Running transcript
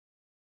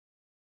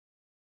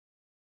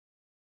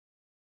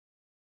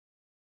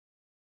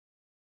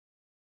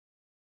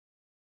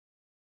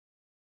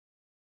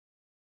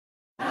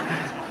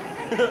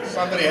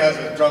Somebody has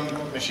a drum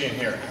machine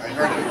here. I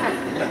heard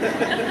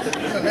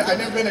it. I've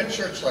never been in a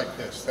church like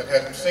this that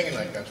had singing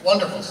like that. It's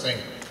wonderful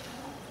singing.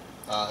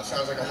 It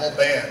sounds like a whole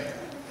band.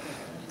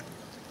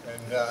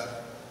 And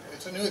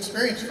it's a new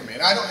experience for me.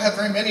 And I don't have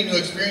very many new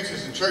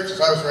experiences in churches.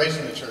 I was raised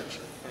in the church.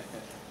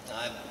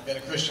 I've been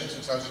a Christian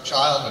since I was a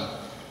child and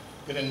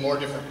been in more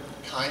different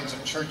kinds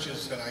of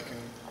churches than I can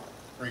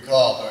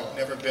recall. But I've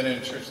never been in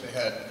a church that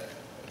had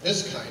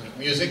this kind of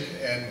music,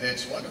 and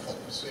it's wonderful.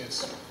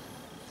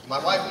 My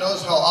wife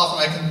knows how often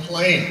I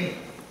complain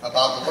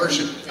about the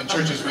worship in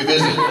churches we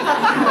visit.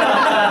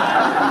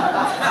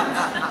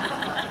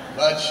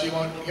 But she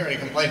won't hear any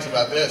complaints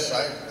about this.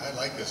 I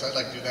like this. I'd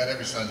like to do that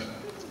every Sunday.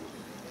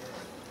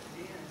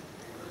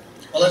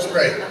 Well, let's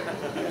pray.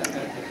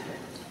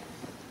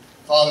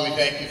 Father, we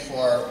thank you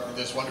for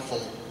this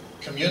wonderful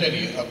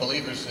community of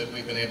believers that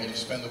we've been able to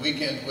spend the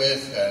weekend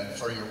with, and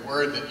for your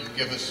word that you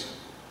give us.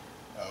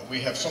 We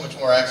have so much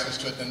more access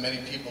to it than many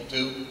people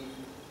do.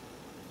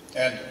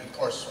 And, of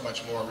course,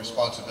 much more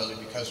responsibility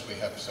because we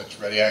have such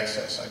ready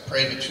access. I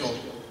pray that you'll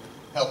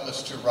help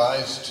us to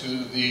rise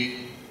to the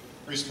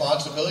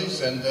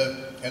responsibilities and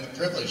the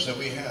privilege that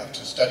we have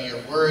to study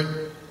your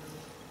word,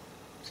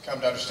 to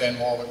come to understand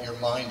more what your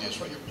mind is,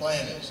 what your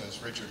plan is,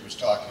 as Richard was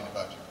talking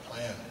about your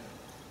plan.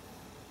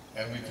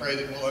 And we pray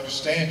that we'll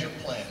understand your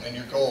plan and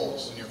your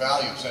goals and your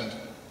values and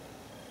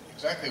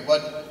exactly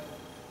what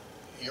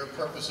your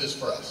purpose is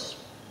for us.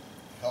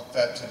 Help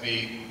that to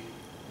be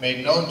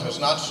made known to us,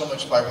 not so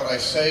much by what I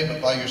say, but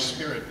by your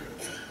Spirit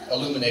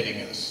illuminating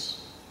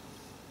us.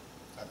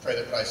 I pray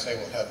that what I say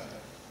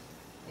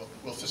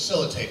will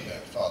facilitate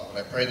that, Father. And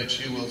I pray that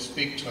you will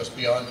speak to us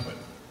beyond what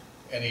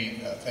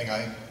anything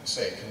I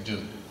say can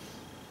do.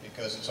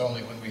 Because it's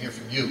only when we hear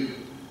from you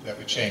that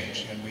we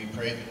change. And we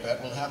pray that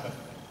that will happen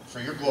for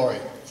your glory,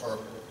 for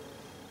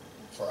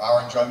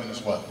our enjoyment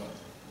as well.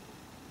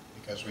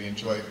 Because we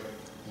enjoy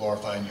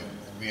glorifying you.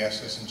 And we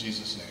ask this in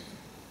Jesus' name.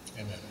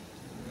 Amen.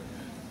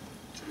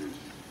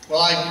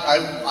 Well,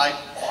 I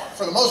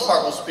for the most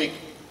part, will speak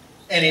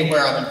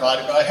anywhere I'm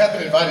invited, but I have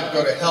been invited to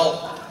go to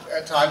hell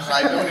at times, and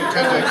I don't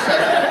intend to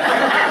accept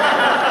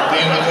the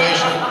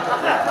invitation.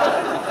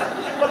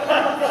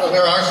 So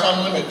there are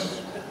some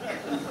limits.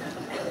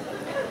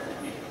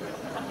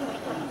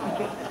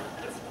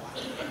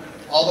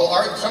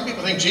 Although some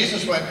people think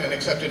Jesus went and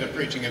accepted a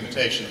preaching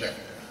invitation there.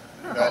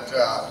 But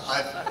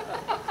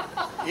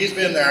he's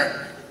been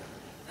there,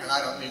 and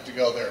I don't need to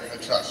go there, I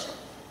trust.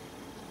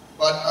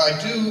 But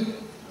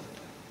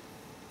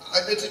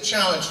it's a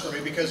challenge for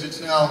me because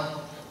it's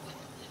now,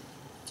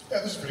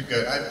 this is pretty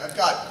good. I've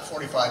got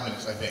 45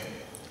 minutes, I think,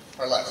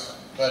 or less.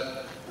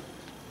 But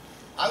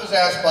I was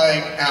asked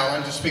by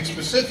Alan to speak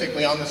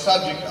specifically on the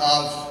subject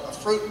of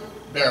fruit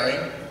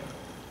bearing.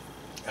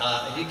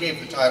 He gave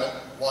the title,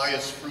 "Why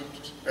is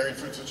bearing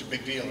fruit such a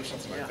big deal?" or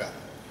something like that.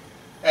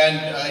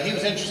 And he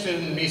was interested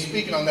in me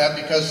speaking on that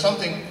because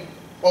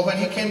when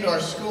he came to our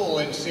school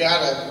in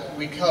Seattle,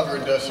 we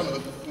covered some of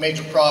the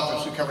major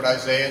prophets. We covered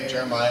Isaiah and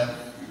Jeremiah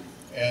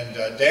and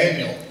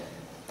Daniel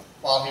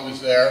while he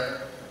was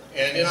there.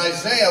 And in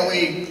Isaiah,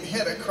 we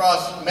hit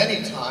across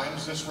many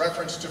times this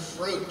reference to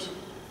fruit,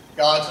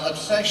 God's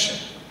obsession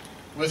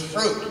with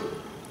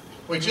fruit,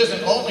 which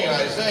isn't only in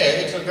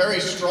Isaiah. It's a very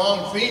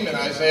strong theme in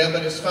Isaiah,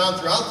 but it's found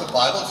throughout the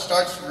Bible. It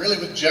starts really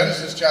with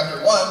Genesis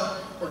chapter 1,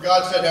 where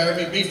God said to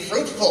Adam, "Be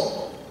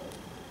fruitful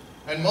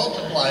and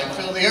multiply and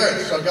fill the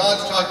earth." So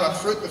God's talking about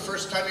fruit the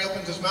first time he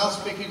opens his mouth,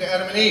 speaking to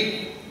Adam and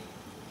Eve.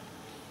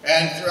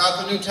 And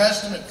throughout the New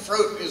Testament,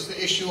 fruit is the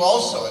issue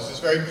also, as is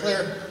very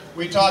clear.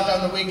 We talked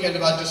on the weekend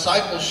about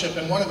discipleship,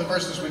 and one of the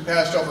verses we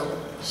passed over,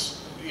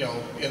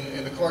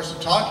 in the course of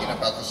talking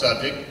about the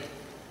subject,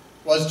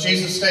 was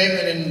Jesus'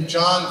 statement in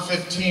John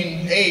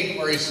 15:8,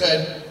 where he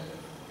said,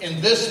 "In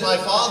this my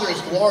Father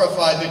is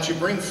glorified, that you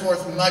bring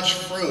forth much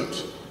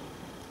fruit.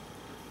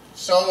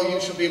 So you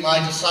shall be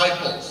my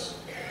disciples."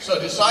 So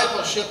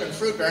discipleship and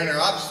fruit bearing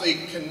are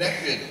obviously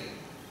connected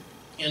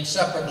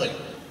inseparably.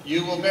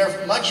 You will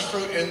bear much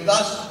fruit, and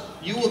thus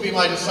you will be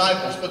my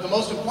disciples. But the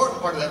most important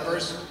part of that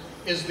verse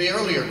is the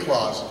earlier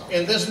clause.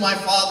 "In this my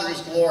Father is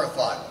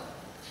glorified."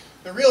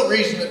 The real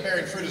reason that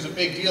bearing fruit is a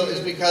big deal is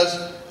because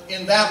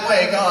in that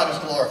way God is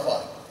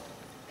glorified.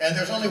 And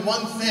there's only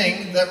one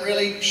thing that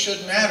really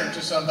should matter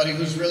to somebody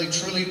who's really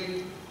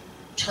truly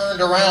turned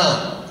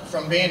around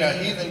from being a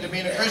heathen to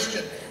being a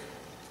Christian.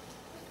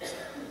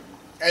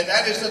 And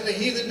that is that the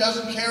heathen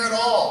doesn't care at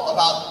all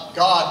about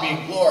God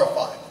being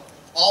glorified.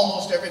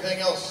 Almost everything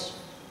else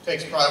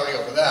takes priority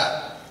over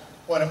that.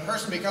 When a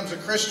person becomes a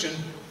Christian,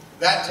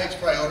 that takes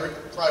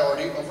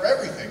priority over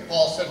everything.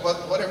 Paul said,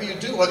 whatever you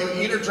do, whether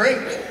you eat or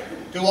drink,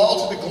 do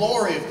all to the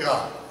glory of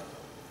God.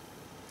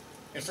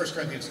 In 1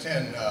 Corinthians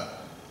 10,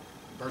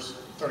 verse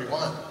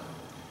 31.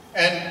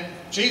 And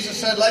Jesus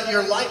said, "Let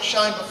your light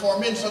shine before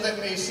men so that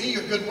they may see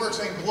your good works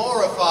and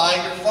glorify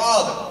your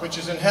Father, which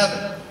is in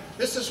heaven."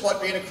 This is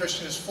what being a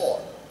Christian is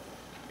for.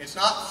 It's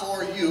not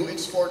for you,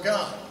 it's for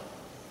God.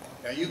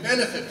 Now you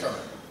benefit from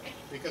it,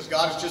 because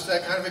God is just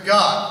that kind of a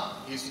God.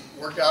 He's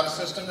worked out a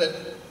system that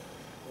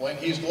When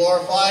he's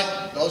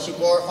glorified, those who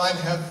glorify him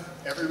have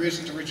every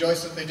reason to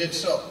rejoice that they did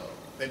so.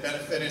 They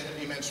benefit in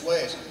immense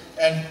ways.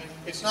 And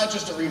it's not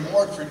just a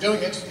reward for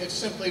doing it, it's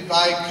simply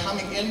by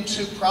coming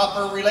into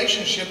proper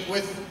relationship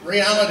with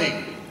reality.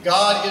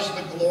 God is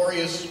the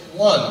glorious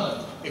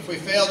one. If we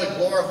fail to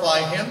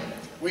glorify him,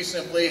 we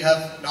simply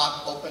have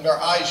not opened our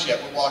eyes yet.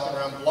 We're walking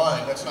around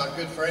blind. That's not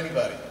good for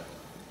anybody.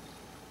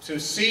 To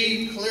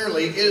see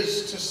clearly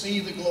is to see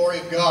the glory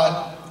of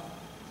God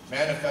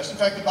manifest. In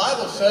fact, the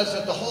Bible says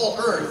that the whole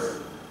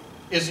earth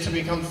is to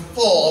become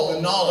full of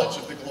the knowledge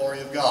of the glory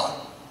of God.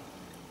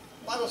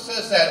 The Bible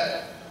says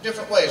that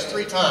different ways,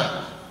 3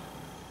 times.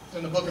 It's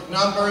in the book of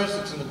Numbers,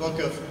 it's in the book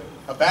of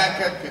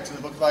Habakkuk, it's in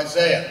the book of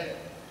Isaiah.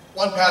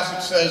 One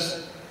passage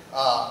says,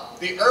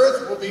 the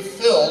earth will be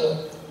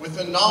filled with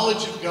the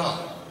knowledge of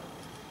God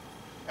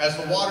as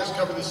the waters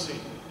cover the sea.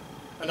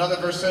 Another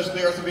verse says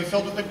the earth will be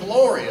filled with the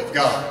glory of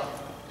God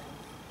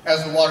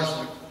as the waters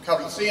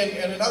cover the sea.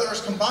 And another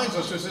verse combines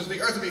those two. It says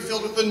the earth will be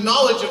filled with the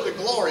knowledge of the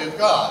glory of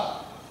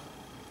God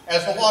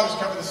as the waters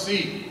cover the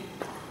sea.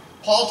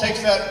 Paul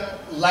takes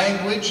that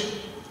language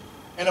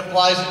and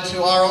applies it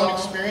to our own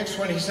experience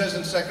when he says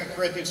in 2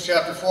 Corinthians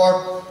chapter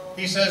 4,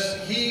 he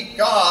says, he,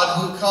 God,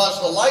 who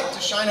caused the light to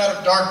shine out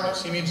of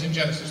darkness, he means in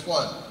Genesis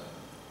 1.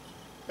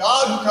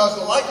 God, who caused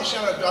the light to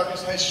shine out of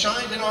darkness, has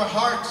shined in our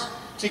hearts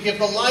to give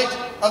the light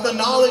of the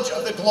knowledge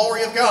of the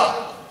glory of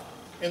God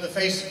in the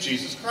face of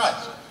Jesus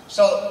Christ.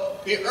 So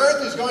the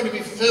earth is going to be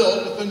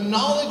filled with the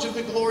knowledge of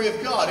the glory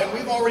of God, and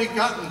we've already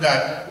gotten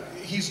that.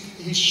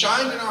 He's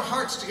shined in our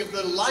hearts to give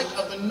the light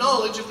of the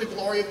knowledge of the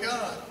glory of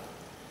God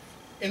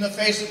in the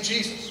face of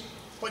Jesus.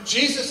 What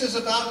Jesus is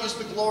about is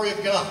the glory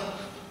of God.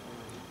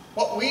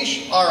 What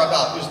we are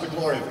about is the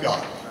glory of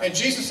God. And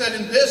Jesus said,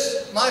 in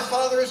this my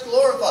Father is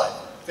glorified,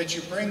 that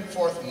you bring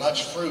forth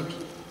much fruit.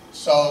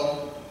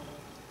 So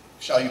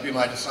shall you be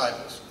my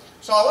disciples.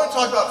 So I want to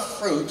talk about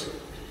fruit.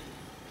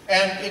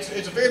 And it's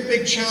a very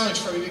big challenge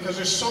for me because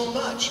there's so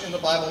much in the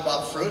Bible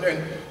about fruit.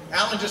 And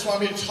Alan just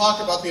wanted me to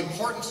talk about the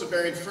importance of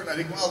bearing fruit. And I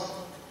think, well,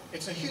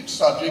 it's a huge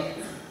subject.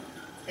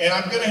 And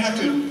I'm going to have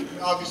to,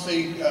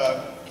 obviously,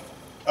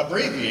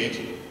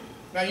 abbreviate.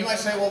 Now, you might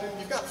say, well,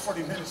 you've got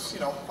 40 minutes.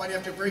 Why do you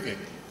have to abbreviate?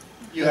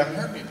 You haven't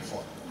heard me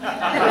before.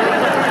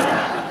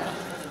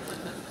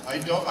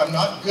 I'm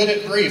not good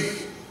at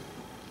brief.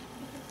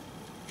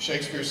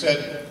 Shakespeare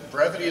said,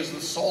 brevity is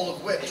the soul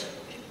of wit.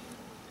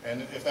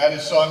 And if that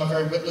is so, I'm a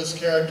very witless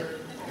character,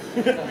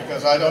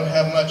 because I don't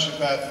have much of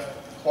that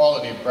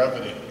quality of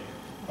brevity.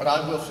 But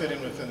I will fit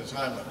in within the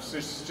time limits.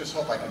 Just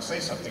hope I can say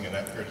something in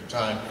that period of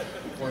time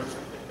worth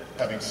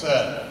having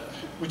said.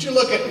 Would you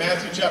look at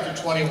Matthew chapter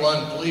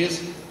 21,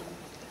 please?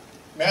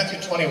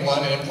 Matthew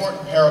 21, an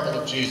important parable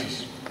of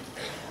Jesus.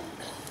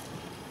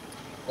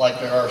 Like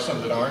there are some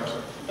that aren't.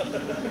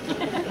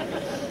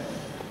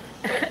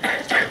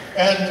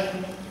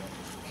 And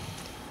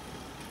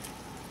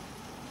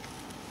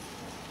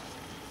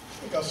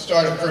I'll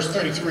start at verse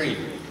 33.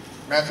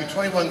 Matthew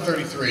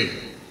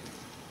 21:33.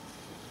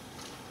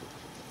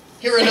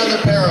 Hear another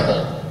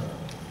parable.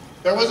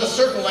 There was a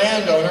certain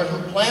landowner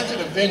who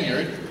planted a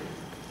vineyard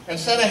and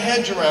set a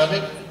hedge around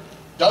it,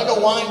 dug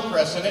a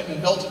winepress in it,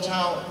 and built a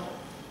tower.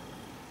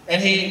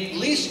 And he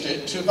leased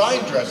it to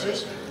vine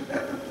dressers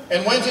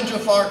and went into a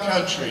far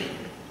country.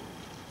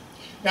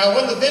 Now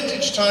when the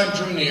vintage time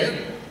drew near,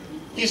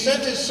 he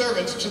sent his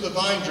servants to the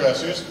vine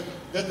dressers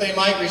that they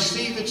might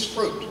receive its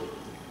fruit.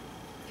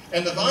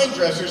 And the vine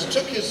dressers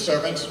took his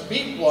servants,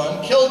 beat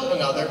one, killed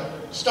another,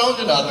 stoned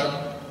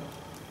another.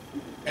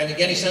 And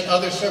again he sent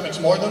other servants,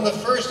 more than the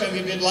first, and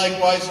he did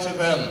likewise to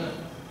them.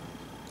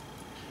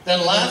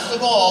 Then last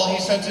of all he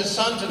sent his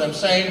son to them,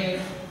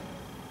 saying,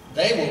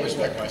 they will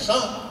respect my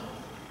son.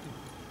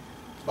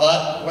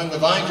 But when the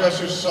vine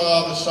dressers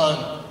saw the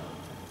son,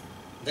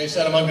 they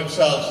said among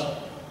themselves,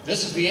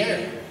 this is the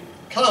heir.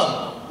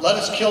 Come, let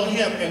us kill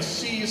him and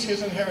seize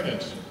his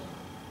inheritance.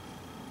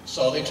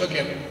 So they took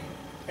him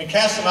and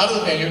cast him out of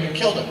the vineyard and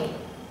killed him.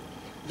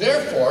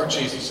 Therefore,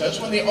 Jesus says,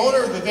 when the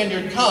owner of the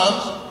vineyard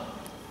comes,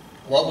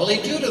 what will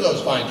he do to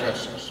those vine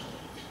dressers?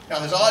 Now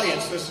his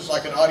audience, this is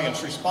like an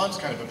audience response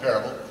kind of a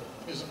parable.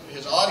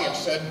 His audience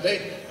said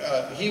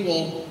he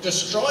will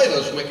destroy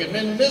those wicked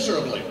men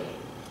miserably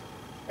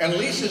and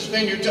lease his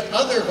vineyard to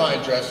other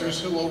vine dressers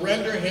who will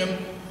render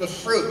him the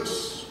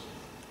fruits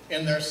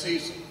in their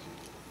season.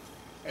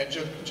 And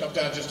jump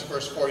down just to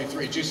verse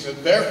 43. Jesus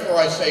said, therefore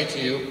I say to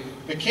you,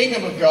 the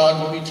kingdom of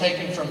God will be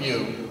taken from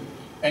you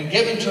and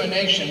given to a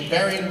nation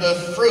bearing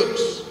the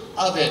fruits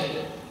of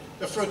it.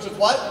 The fruits of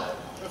what?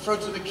 The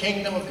fruits of the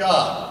kingdom of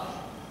God.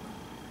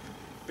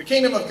 The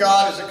kingdom of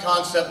God is a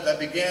concept that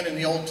began in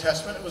the Old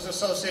Testament. It was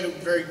associated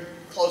very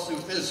closely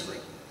with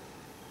Israel.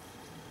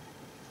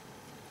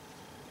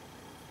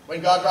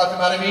 When God brought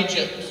them out of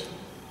Egypt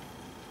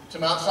to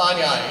Mount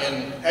Sinai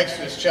in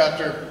Exodus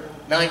chapter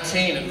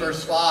 19 and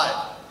verse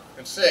 5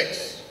 and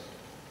 6.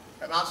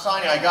 At Mount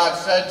Sinai, God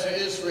said to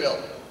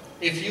Israel,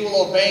 if you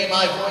will obey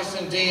my voice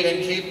indeed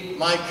and keep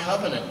my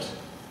covenant,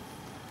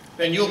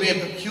 Then you will be a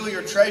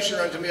peculiar treasure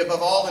unto me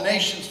above all the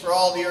nations, for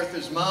all the earth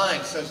is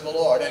mine, says the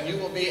Lord. And you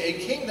will be a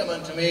kingdom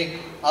unto me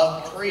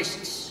of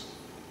priests.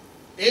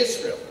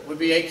 Israel would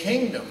be a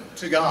kingdom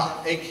to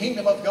God, a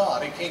kingdom of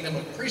God, a kingdom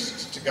of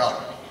priests to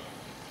God.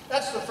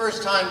 That's the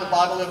first time the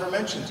Bible ever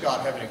mentions God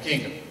having a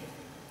kingdom.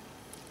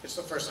 It's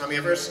the first time he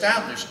ever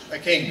established a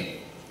kingdom.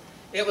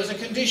 It was a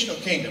conditional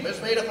kingdom. It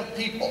was made up of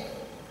people.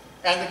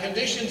 And the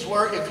conditions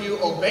were, if you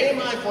obey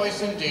my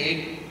voice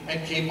indeed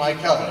and keep my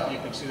covenant. You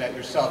can see that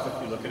yourself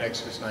if you look at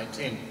Exodus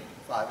 19,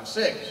 5 and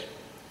 6.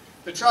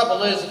 The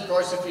trouble is, of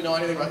course, if you know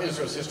anything about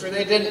Israel's history,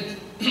 they didn't.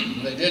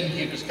 They didn't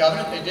keep his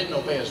covenant. They didn't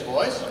obey his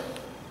voice.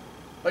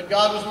 But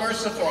God was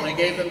merciful, and he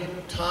gave them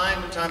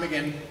time and time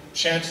again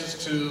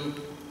chances to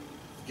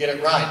get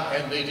it right,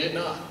 and they did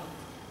not.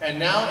 And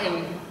now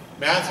in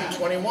Matthew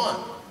 21,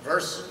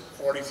 verse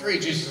 43,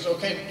 Jesus says,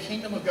 okay, the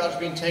kingdom of God is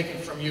being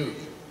taken from you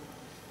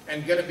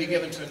and going to be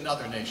given to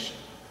another nation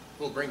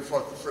who will bring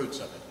forth the fruits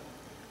of it.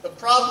 The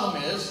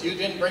problem is you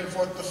didn't bring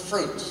forth the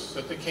fruits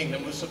that the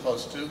kingdom was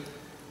supposed to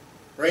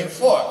bring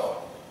forth.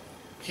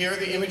 Here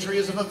the imagery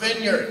is of a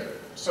vineyard.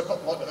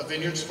 A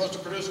vineyard is supposed to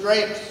produce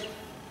grapes,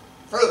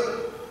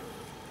 fruit.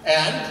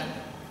 And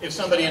if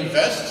somebody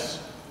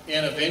invests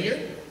in a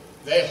vineyard,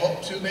 they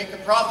hope to make a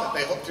profit.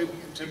 They hope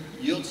to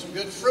yield some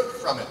good fruit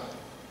from it.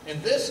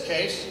 In this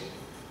case,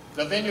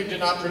 the vineyard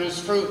did not produce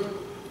fruit.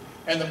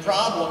 And the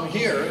problem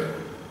here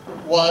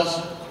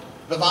was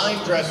the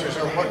vine dressers,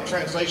 or what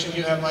translation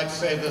you have might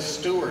say, the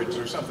stewards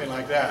or something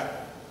like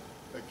that.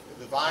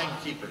 The vine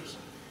keepers.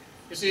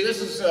 You see, this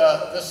is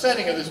the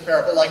setting of this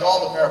parable, like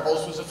all the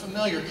parables, was a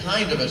familiar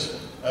kind of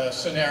a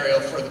scenario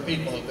for the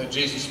people that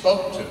Jesus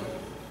spoke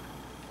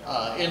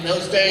to. In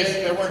those days,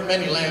 there weren't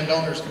many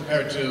landowners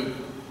compared to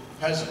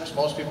peasants.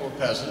 Most people were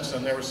peasants,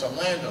 and there were some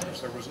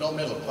landowners. There was no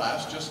middle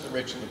class, just the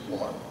rich and the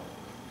poor.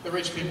 The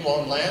rich people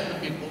owned land.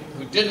 The people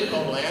who didn't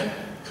own land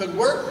could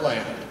work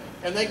land.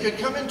 And they could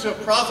come into a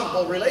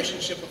profitable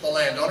relationship with the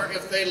landowner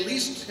if they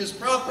leased his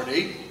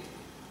property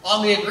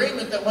on the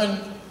agreement that when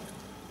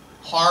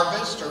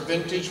harvest or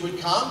vintage would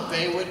come,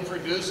 they would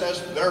produce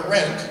as their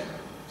rent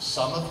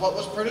some of what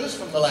was produced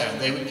from the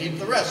land. They would keep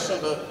the rest. So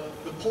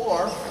the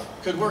poor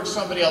could work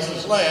somebody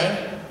else's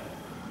land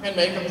and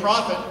make a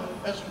profit.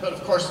 But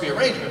of course the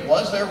arrangement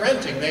was they're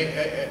renting.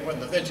 When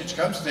the vintage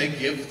comes, they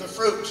give the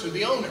fruit to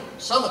the owner,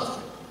 some of the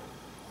fruit.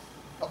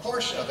 A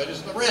portion of it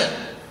is the rent.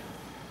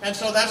 And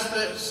so that's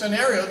the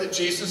scenario that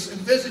Jesus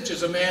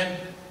envisages. A man,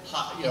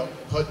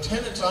 put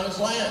tenants on his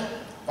land,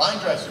 vine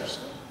dressers,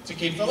 to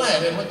keep the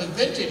land. And when the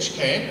vintage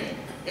came,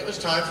 it was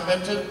time for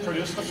them to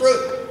produce the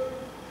fruit.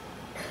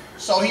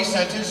 So he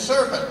sent his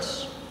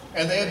servants,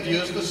 and they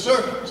abused the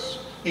servants.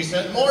 He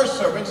sent more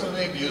servants, and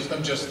they abused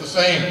them just the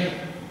same.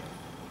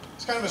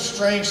 It's kind of a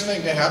strange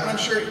thing to happen. I'm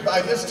sure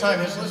by this time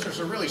his listeners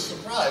are really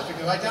surprised,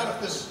 because I doubt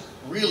if this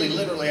really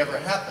literally ever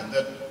happened,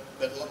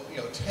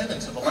 that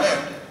tenants of a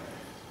land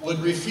would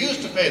refuse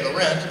to pay the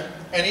rent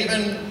and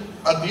even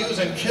abuse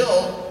and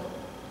kill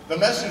the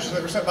messengers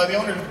that were sent by the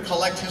owner to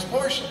collect his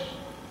portion.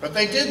 But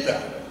they did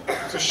that.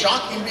 It's a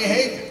shocking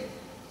behavior.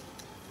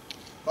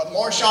 But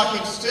more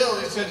shocking still,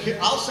 he said, "Here,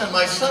 I'll send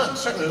my son.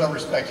 Certainly they'll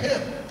respect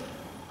him."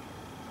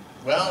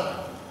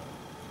 Well,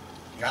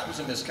 that was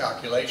a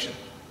miscalculation.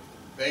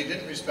 They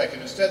didn't respect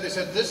him. Instead, they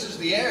said, "This is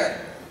the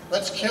heir.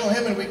 Let's kill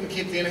him and we can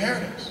keep the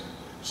inheritance."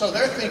 So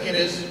their thinking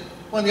is,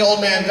 when the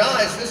old man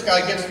dies, this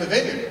guy gets the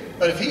vineyard.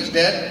 But if he's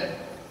dead,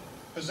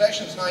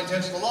 possession's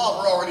 9/10 of the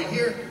law. We're already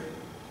here.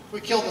 If we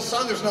kill the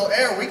son, there's no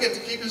heir. We get to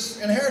keep his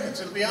inheritance.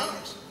 It'll be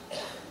ours.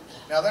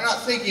 Now, they're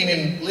not thinking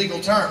in legal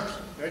terms.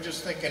 They're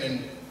just thinking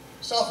in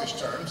selfish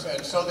terms,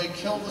 and so they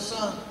kill the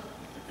son.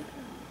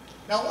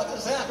 Now, what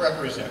does that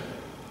represent?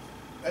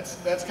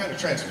 That's kind of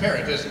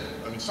transparent, isn't it?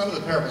 I mean, some of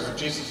the parables of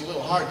Jesus are a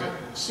little hard to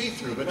see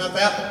through, but not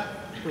that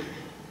one.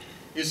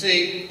 You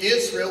see,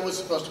 Israel was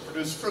supposed to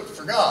produce fruit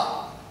for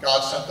God.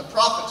 God sent the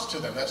prophets to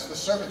them. That's the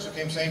servants who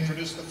came saying,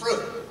 "Produce the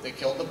fruit." They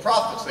killed the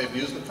prophets. They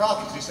abused the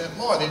prophets. He sent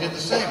more. They did the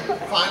same.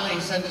 Finally,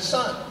 he sent his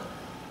son,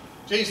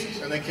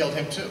 Jesus, and they killed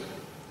him too.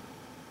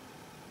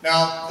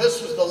 Now, this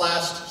was the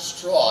last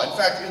straw. In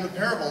fact, in the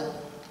parable,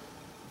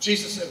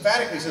 Jesus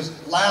emphatically says,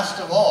 last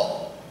of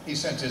all, he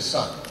sent his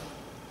son.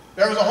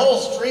 There was a whole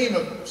stream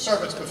of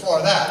servants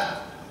before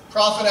that.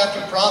 Prophet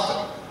after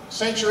prophet,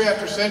 century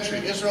after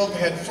century. Israel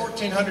had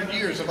 1,400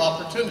 years of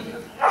opportunity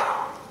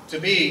to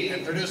be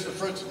and produce the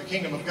fruits of the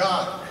kingdom of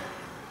God.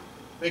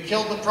 They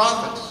killed the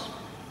prophets.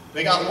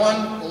 They got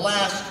one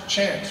last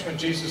chance when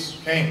Jesus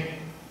came.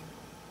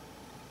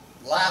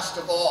 Last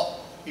of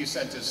all, he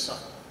sent his son.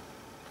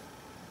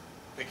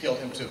 They killed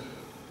him too.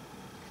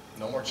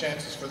 No more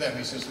chances for them.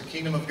 He says the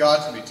kingdom of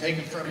God's going to be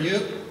taken from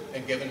you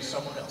and given to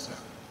someone else now.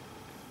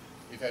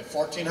 You've had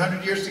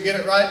 1,400 years to get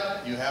it right.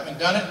 You haven't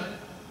done it.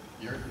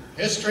 Your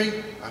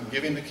history, I'm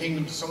giving the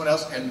kingdom to someone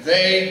else, and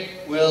they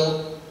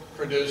will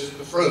produce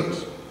the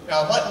fruits.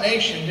 Now, what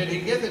nation did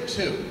he give it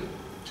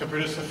to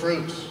produce the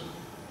fruits?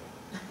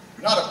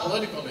 Not a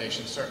political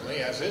nation, certainly,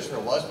 as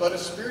Israel was, but a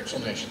spiritual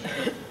nation.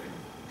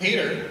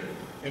 Peter,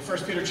 in 1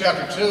 Peter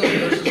chapter 2,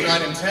 verses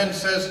 9 and 10,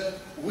 says,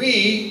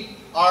 We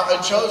are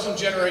a chosen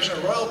generation,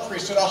 a royal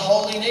priesthood, a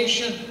holy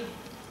nation,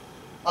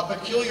 a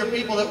peculiar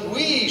people, that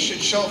we should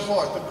show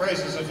forth the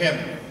praises of him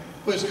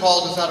who has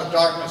called us out of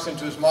darkness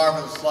into his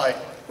marvelous light,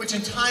 which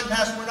in time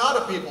past were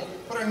not a people,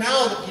 but are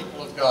now the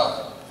people of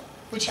God,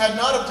 which had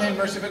not obtained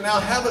mercy, but now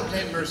have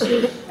obtained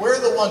mercy. We're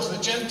the ones,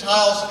 the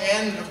Gentiles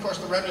and, of course,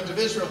 the remnant of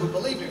Israel who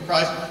believed in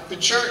Christ. The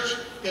church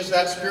is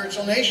that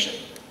spiritual nation.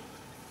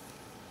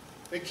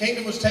 The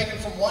kingdom was taken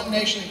from one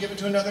nation and given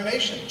to another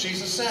nation.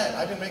 Jesus said,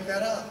 I didn't make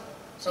that up.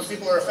 Some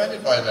people are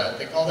offended by that.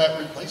 They call that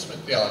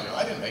replacement theology.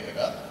 I didn't make it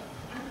up.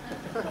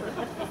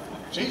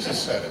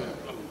 Jesus said it.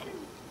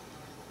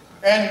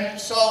 And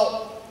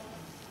so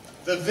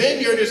the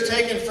vineyard is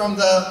taken from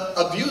the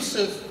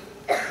abusive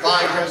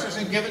vine dressers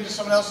and given to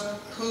someone else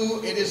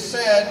who, it is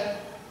said,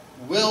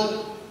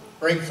 will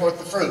bring forth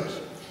the fruit.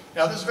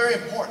 Now this is very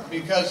important,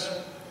 because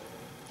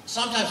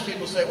sometimes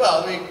people say,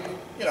 well,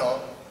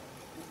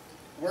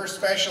 we're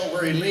special,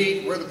 we're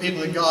elite, we're the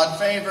people that God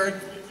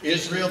favored,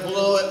 Israel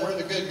blew it, we're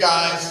the good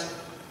guys,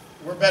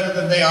 we're better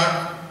than they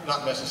are.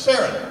 Not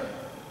necessarily.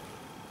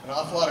 An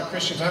awful lot of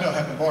Christians I know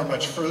haven't borne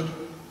much fruit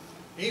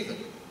either.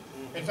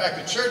 In fact,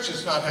 the church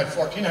has not had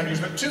 1,400 years,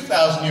 but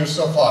 2,000 years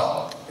so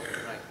far.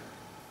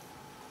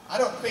 I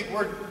don't think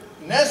we're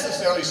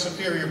necessarily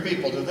superior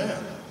people to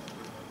them.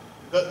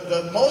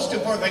 The most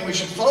important thing we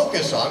should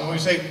focus on when we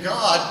say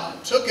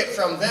God took it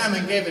from them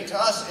and gave it to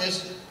us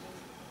is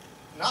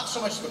not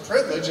so much the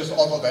privilege,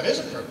 although that is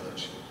a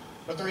privilege,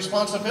 but the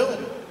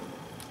responsibility.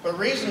 The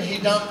reason he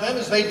dumped them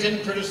is they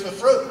didn't produce the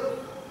fruit.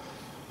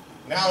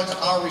 Now it's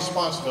our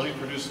responsibility to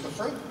produce the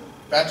fruit.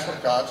 That's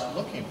what God's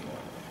looking for.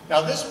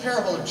 Now this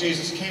parable of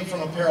Jesus came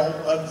from a parable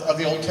of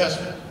the Old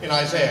Testament, in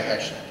Isaiah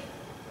actually.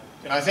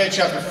 In Isaiah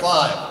chapter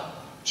 5,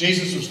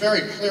 Jesus was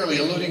very clearly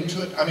alluding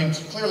to it. I mean,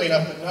 clearly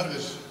enough that none of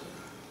his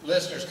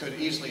listeners could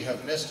easily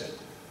have missed it.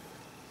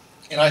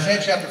 In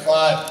Isaiah chapter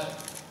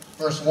 5,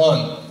 verse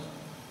 1,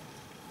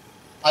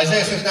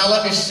 Isaiah says, now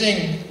let me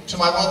sing to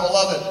my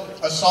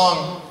well-beloved a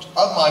song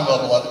of my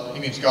well-beloved,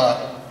 he means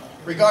God,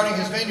 regarding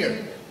his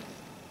vineyard.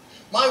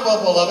 My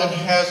well-beloved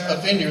has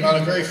a vineyard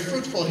on a very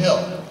fruitful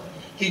hill.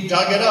 He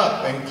dug it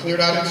up and cleared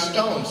out its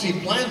stones. He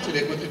planted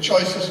it with the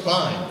choicest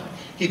vine.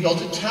 He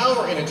built a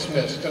tower in its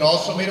midst and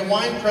also made a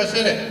winepress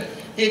in it.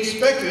 He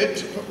expected it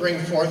to bring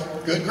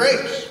forth good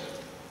grapes,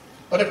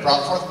 but it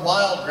brought forth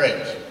wild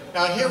grapes.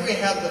 Now here we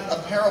have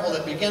a parable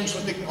that begins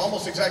with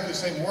almost exactly the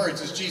same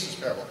words as Jesus'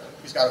 parable.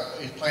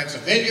 He plants a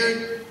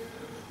vineyard,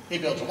 he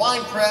builds a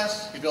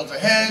winepress, he builds a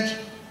hedge,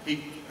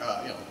 he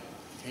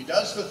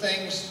does the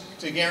things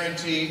to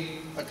guarantee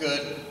a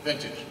good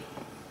vintage,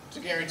 to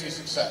guarantee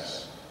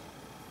success.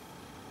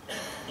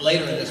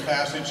 Later in this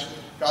passage,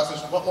 God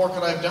says, what more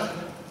could I have done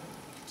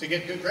to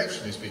get good grapes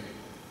from these people?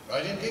 But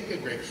I didn't get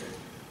good grapes from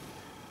them.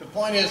 The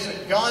point is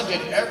that God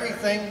did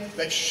everything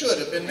that should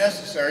have been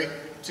necessary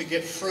to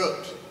get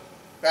fruit.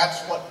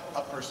 That's what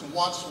a person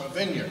wants from a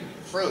vineyard,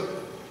 fruit.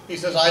 He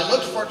says, I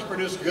looked for it to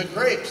produce good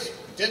grapes.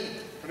 It didn't.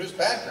 It produced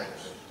bad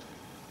grapes,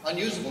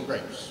 unusable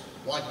grapes,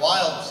 like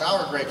wild,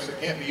 sour grapes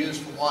that can't be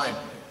used for wine.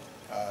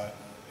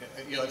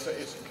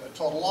 It's a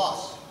total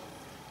loss.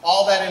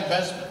 All that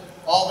investment,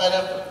 all that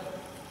effort,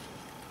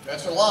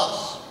 that's a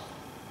loss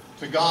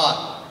to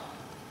God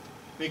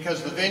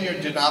because the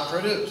vineyard did not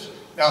produce.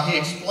 Now he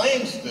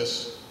explains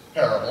this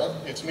parable,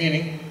 its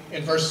meaning,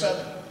 in verse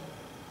 7.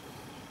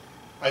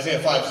 Isaiah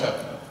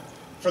 5:7.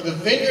 For the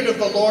vineyard of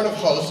the Lord of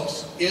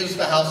hosts is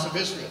the house of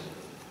Israel,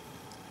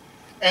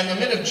 and the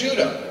men of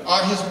Judah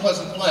are his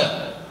pleasant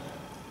plant.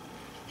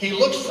 He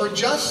looked for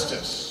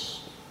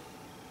justice,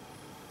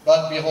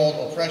 but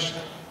behold oppression.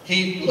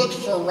 He looked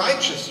for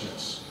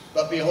righteousness,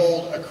 but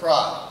behold a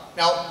cry.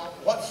 Now,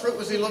 what fruit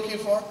was he looking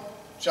for?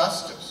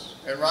 Justice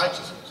and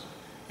righteousness.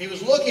 He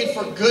was looking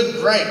for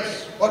good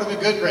grapes. What are the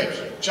good grapes?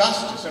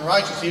 Justice and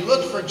righteousness. He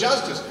looked for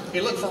justice.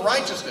 He looked for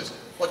righteousness.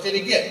 What did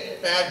he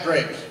get? Bad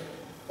grapes.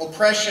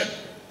 Oppression,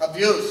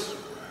 abuse,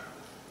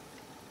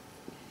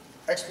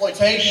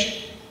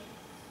 exploitation.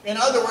 In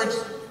other words,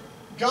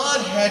 God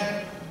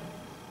had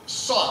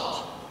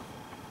sought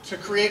to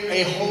create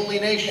a holy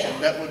nation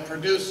that would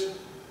produce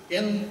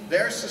in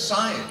their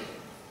society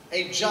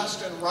a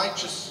just and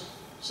righteous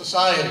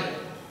society.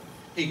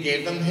 He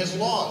gave them his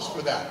laws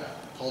for that,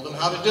 told them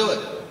how to do it.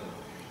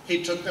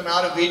 He took them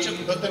out of Egypt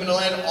and put them in a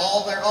land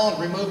all their own,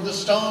 removed the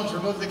stones,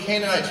 removed the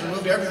Canaanites,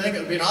 removed everything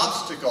that would be an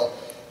obstacle.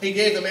 He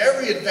gave them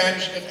every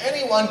advantage. If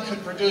anyone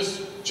could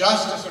produce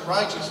justice and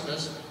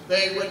righteousness,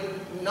 they would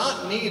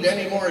not need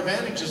any more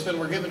advantages than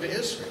were given to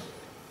Israel.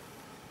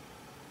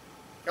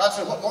 God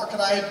said, what more could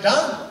I have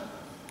done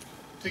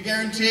to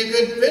guarantee a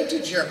good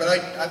vintage here? But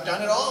I've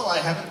done it all. I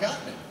haven't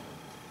gotten it.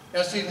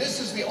 Now see, this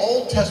is the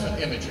Old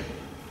Testament imagery.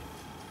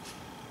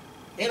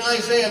 In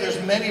Isaiah,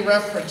 there's many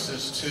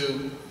references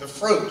to the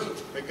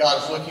fruit that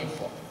God is looking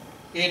for.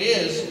 It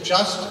is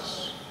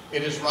justice.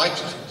 It is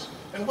righteousness.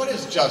 And what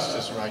is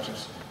justice and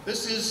righteousness?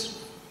 This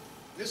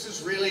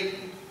is really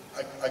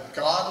a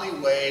godly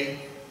way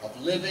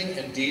of living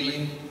and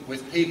dealing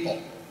with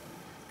people.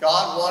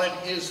 God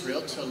wanted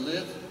Israel to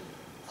live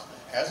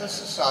as a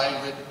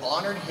society that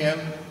honored him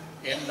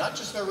in not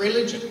just their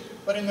religion,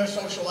 but in their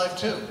social life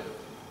too.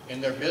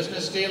 In their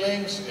business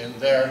dealings, in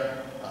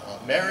their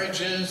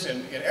marriages,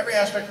 in every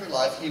aspect of their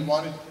life, he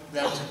wanted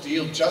them to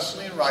deal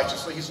justly and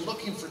righteously. He's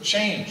looking for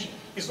change.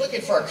 He's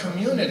looking for a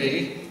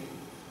community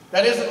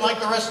that isn't like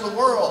the rest of the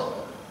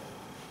world.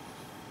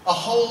 A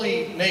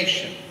holy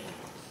nation,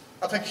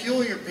 a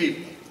peculiar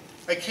people,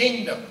 a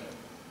kingdom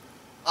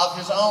of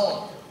his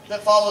own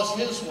that follows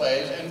his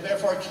ways, and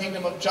therefore a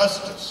kingdom of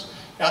justice.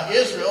 Now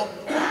Israel,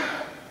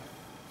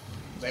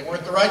 they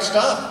weren't the right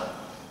stuff.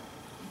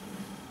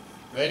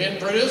 They didn't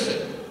produce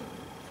it,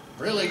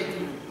 really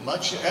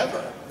much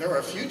ever. There were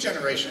a few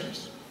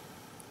generations,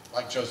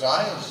 like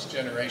Josiah's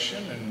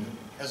generation and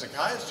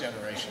Hezekiah's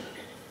generation.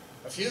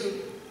 A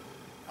few.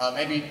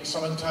 Maybe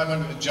some of the time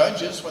under the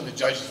judges, when the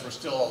judges were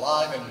still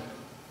alive and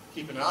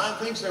keeping an eye on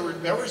things, there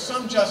were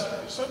some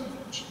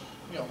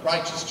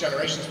righteous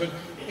generations, but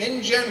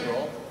in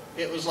general,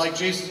 it was like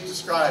Jesus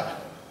described it.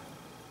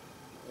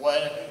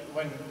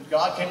 When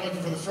God came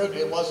looking for the fruit,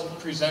 it wasn't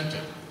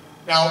presented.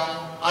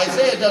 Now,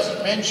 Isaiah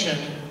doesn't mention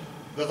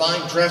the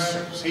vine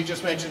dressers. He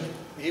just mentioned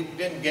he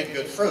didn't get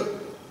good fruit.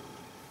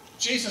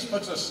 Jesus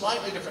puts a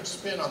slightly different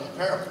spin on the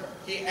parable.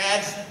 He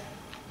adds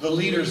the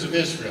leaders of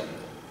Israel,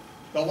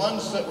 the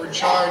ones that were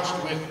charged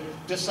with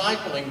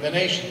discipling the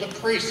nation, the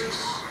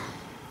priests,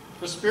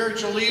 the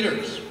spiritual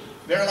leaders.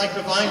 They're like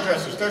the vine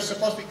dressers. They're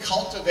supposed to be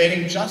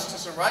cultivating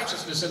justice and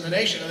righteousness in the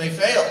nation, and they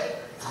failed.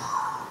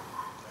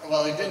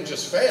 Well, they didn't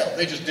just fail,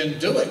 they just didn't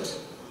do it.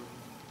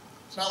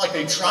 It's not like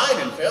they tried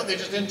and failed, they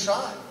just didn't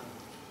try.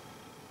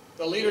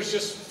 The leaders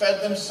just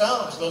fed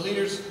themselves. The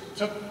leaders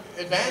took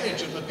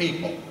advantage of the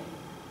people.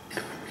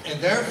 And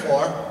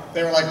therefore,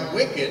 they were like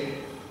wicked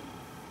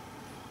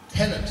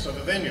tenants of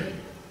a vineyard.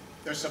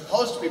 They're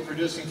supposed to be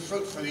producing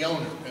fruit for the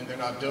owner, and they're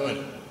not doing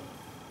it.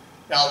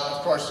 Now,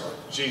 of course,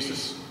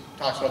 Jesus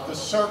talks about the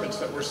servants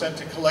that were sent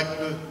to collect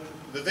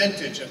the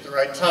vintage at the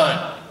right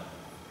time.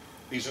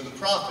 These are the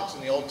prophets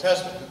in the Old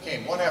Testament who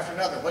came one after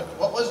another.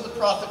 What was the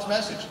prophet's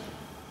message?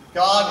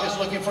 God is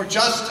looking for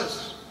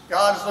justice.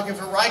 God is looking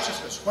for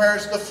righteousness.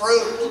 Where's the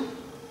fruit?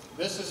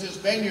 This is his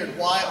vineyard.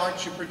 Why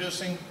aren't you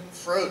producing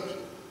fruit?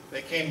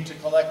 They came to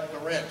collect the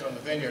rent on the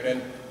vineyard,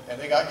 and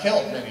they got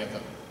killed, many of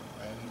them,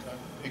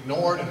 and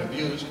ignored and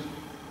abused.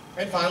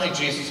 And finally,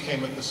 Jesus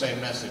came with the same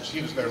message.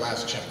 He was their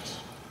last chance.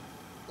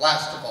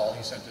 Last of all,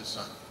 he sent his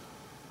son.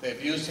 They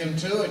abused him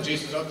too, and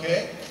Jesus said,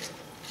 okay,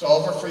 it's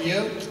over for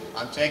you.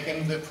 I'm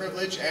taking the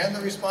privilege and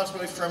the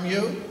responsibility from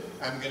you.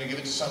 I'm going to give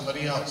it to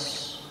somebody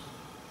else.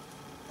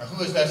 Now,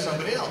 who is that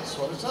somebody else?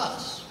 Well, it's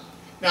us.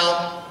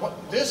 Now,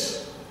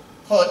 this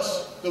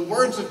puts the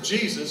words of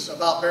Jesus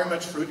about bearing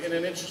much fruit in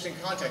an interesting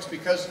context,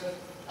 because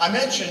I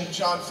mentioned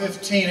John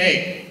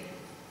 15:8,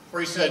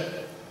 where he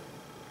said,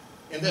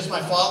 in this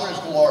my Father is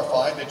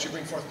glorified, that you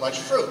bring forth much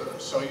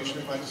fruit, so you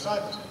should be my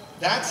disciples.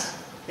 That's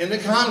in the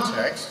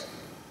context.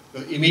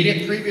 The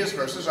immediate previous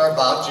verses are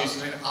about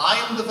Jesus saying,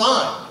 I am the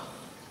vine.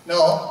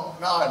 No,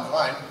 not I am the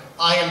vine.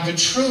 I am the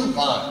true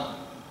vine.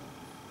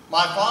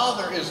 My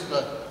Father is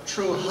the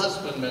true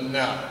husbandman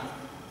now.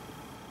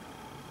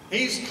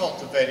 He's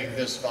cultivating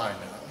this vine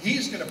now.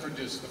 He's going to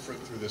produce the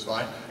fruit through this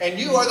vine. And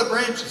you are the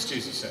branches,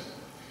 Jesus said.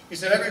 He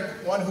said,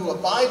 everyone who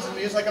abides in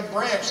me is like a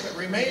branch that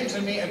remains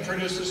in me and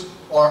produces,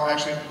 or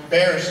actually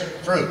bears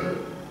fruit.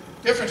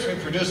 Difference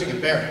between producing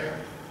and bearing.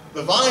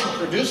 The vine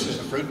produces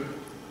the fruit.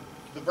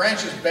 The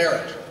branches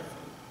bear it.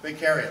 They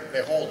carry it.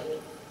 They hold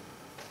it.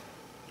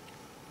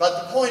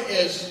 But the point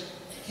is,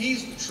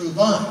 he's the true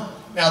vine.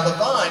 Now the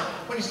vine,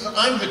 when he says,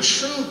 I'm the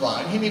true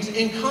vine, he means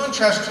in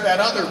contrast to that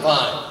other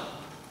vine.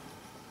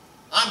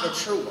 I'm the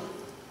true one.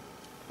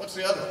 What's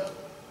the other one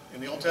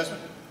in the Old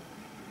Testament?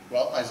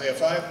 Well, Isaiah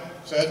 5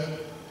 said,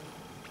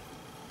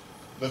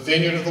 the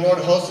vineyard of the Lord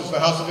of hosts is the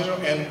house of Israel,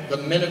 and the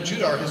men of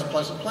Judah are his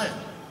pleasant plant,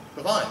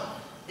 the vine.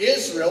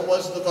 Israel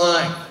was the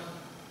vine.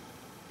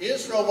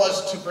 Israel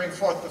was to bring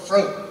forth the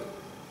fruit.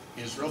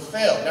 Israel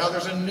failed. Now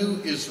there's a new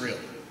Israel.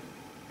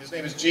 His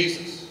name is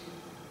Jesus.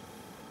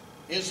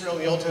 Israel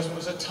in the Old Testament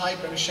was a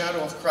type and a shadow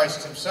of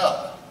Christ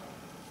himself.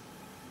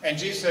 And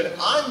Jesus said,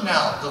 I'm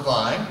now the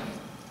vine.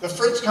 The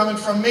fruit's coming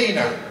from me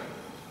now.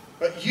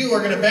 But you are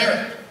going to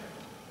bear it.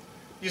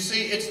 You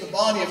see, it's the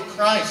body of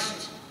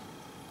Christ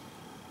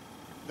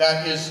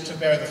that is to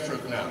bear the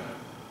fruit now.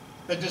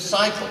 The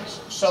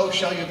disciples, so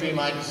shall you be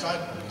my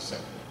disciple, he said,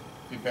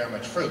 if you bear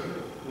much fruit.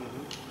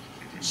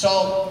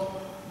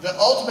 So, the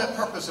ultimate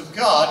purpose of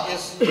God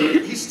is,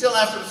 he's still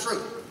after the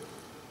fruit.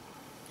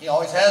 He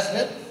always has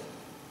been,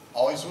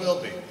 always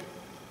will be.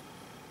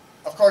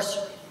 Of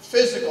course,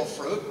 physical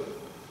fruit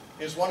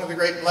is one of the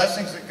great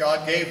blessings that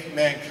God gave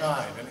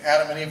mankind. And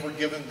Adam and Eve were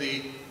given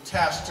the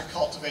task to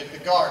cultivate the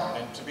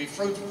garden and to be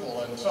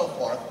fruitful and so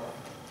forth.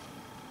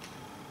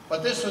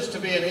 But this was to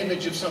be an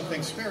image of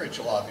something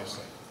spiritual,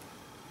 obviously.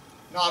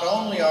 Not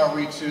only are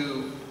we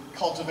to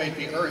cultivate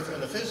the earth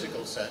in a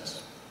physical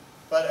sense,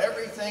 but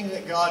everything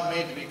that God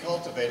made to be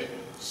cultivated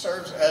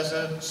serves as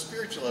a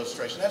spiritual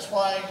illustration. That's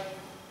why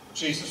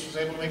Jesus was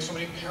able to make so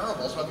many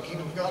parables about the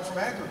kingdom of God from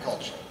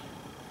agriculture.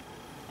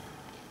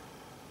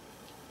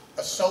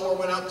 A sower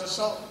went out to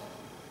sow.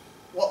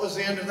 What was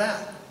the end of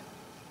that?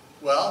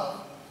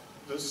 Well,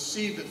 the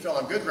seed that fell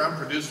on good ground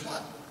produced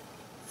what?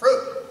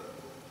 Fruit.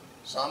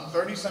 Some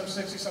 30, some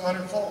 60, some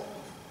 100-fold.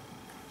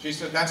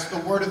 Jesus said that's the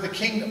word of the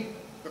kingdom.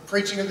 The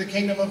preaching of the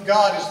kingdom of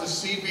God is the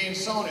seed being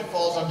sown. It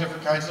falls on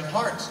different kinds of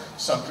hearts.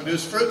 Some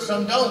produce fruit,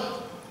 some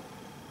don't.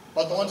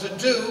 But the ones that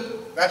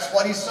do, that's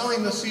what he's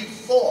sowing the seed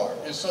for,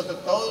 is so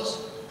that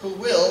those who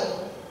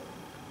will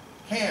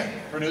can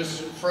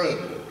produce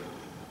fruit.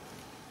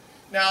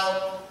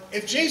 Now,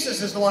 if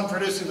Jesus is the one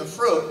producing the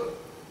fruit,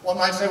 one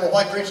might say, well,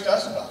 why preach to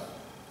us about it?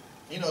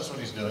 He knows what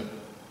he's doing.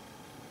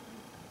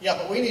 Yeah,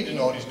 but we need to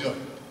know what he's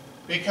doing.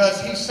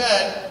 Because he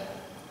said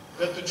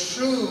that the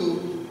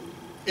true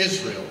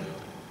Israel,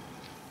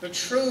 the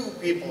true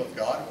people of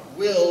God,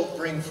 will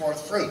bring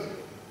forth fruit.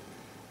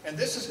 And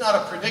this is not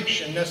a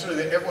prediction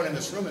necessarily that everyone in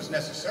this room is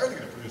necessarily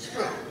going to produce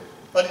fruit.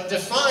 But it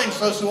defines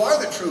those who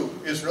are the true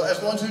Israel as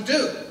the ones who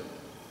do.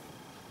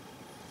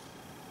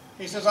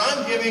 He says,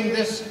 I'm giving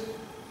this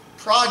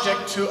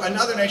project to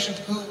another nation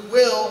who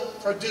will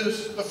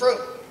produce the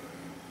fruit.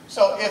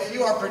 So if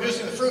you are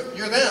producing the fruit,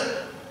 you're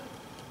them.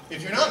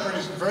 If you're not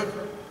producing fruit,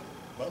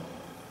 well,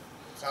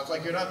 it sounds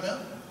like you're not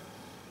them.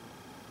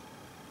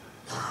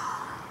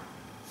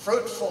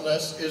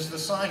 Fruitfulness is the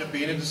sign of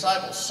being a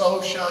disciple.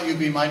 So shall you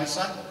be my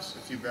disciples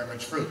if you bear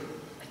much fruit.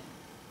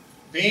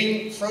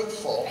 Being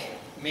fruitful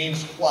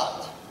means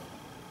what?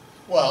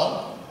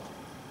 Well,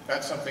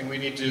 that's something we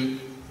need to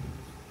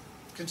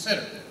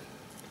consider.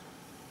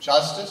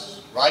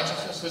 Justice,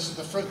 righteousness, this is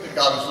the fruit that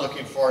God was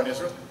looking for in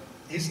Israel.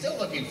 He's still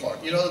looking for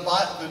it. You know,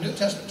 the New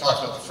Testament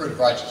talks about the fruit of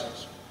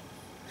righteousness.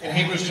 In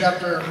Hebrews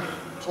chapter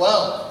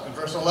 12, in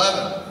verse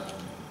 11,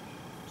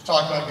 it's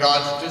talking about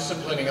God's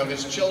disciplining of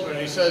his children.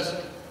 And he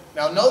says,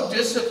 now no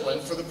discipline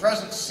for the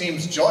present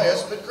seems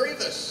joyous, but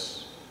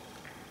grievous.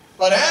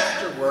 But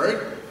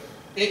afterward,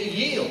 it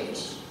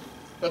yields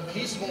the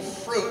peaceable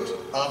fruit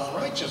of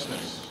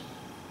righteousness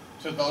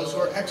to those who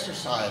are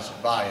exercised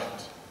by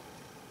it.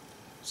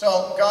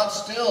 So God's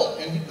still,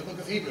 in the book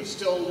of Hebrews,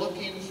 still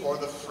looking for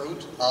the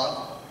fruit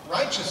of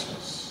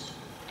righteousness.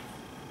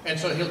 And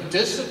so he'll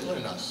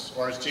discipline us,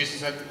 or as Jesus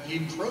said, he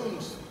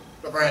prunes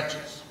the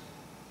branches.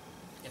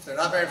 If they're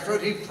not bearing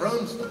fruit, he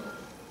prunes them.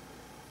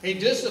 He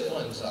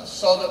disciplines us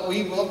so that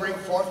we will bring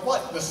forth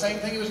what? The same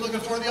thing he was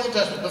looking for in the Old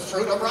Testament, the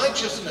fruit of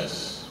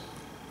righteousness.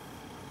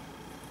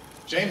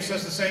 James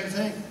says the same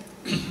thing.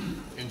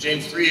 In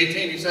James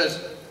 3:18 he says,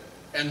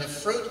 and the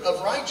fruit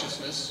of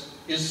righteousness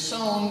is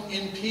sown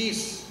in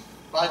peace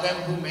by them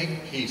who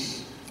make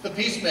peace. The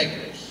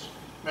peacemakers.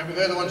 Remember,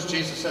 they're the ones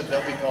Jesus said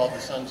they'll be called the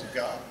sons of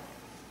God.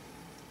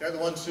 They're the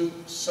ones who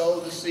sow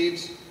the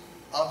seeds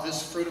of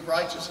this fruit of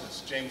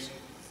righteousness. James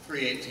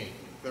 3:18.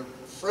 The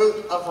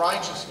fruit of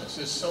righteousness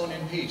is sown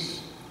in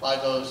peace by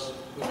those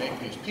who make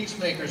peace.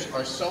 Peacemakers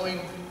are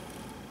sowing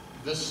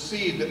the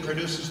seed that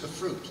produces the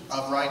fruit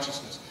of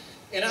righteousness.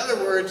 In other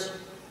words,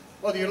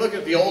 whether you're looking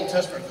at the Old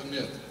Testament or the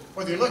New,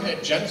 whether you're looking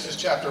at Genesis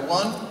chapter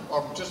 1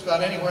 or just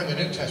about anywhere in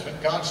the New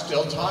Testament, God's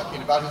still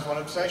talking about his one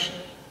obsession.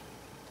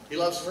 He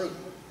loves fruit.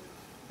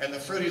 And the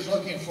fruit he's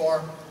looking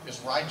for is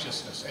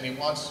righteousness. And he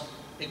wants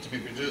it to be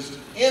produced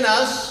in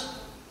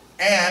us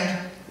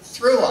and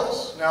through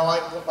us. Now,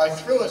 by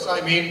through us,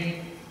 I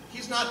mean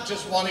he's not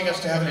just wanting us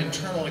to have an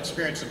internal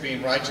experience of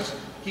being righteous.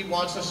 He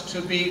wants us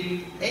to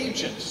be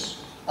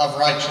agents of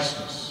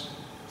righteousness.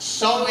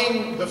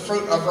 Sowing the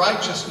fruit of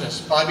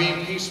righteousness by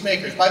being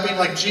peacemakers, by being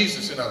like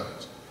Jesus, in other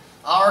words.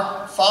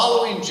 Our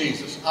following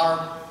Jesus,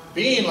 our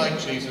being like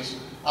Jesus,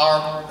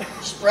 our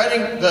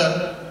spreading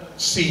the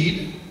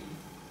seed,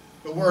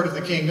 the word of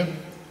the kingdom,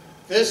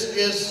 this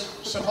is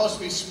supposed to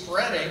be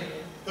spreading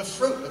the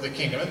fruit of the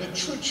kingdom. And the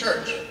true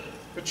church,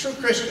 the true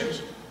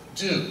Christians,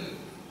 do.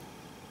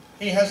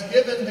 He has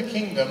given the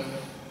kingdom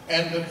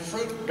and the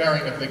fruit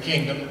bearing of the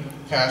kingdom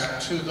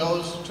task to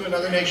those, to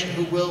another nation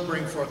who will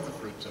bring forth the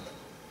fruits of it.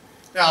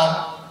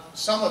 Now,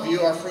 some of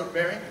you are fruit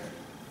bearing.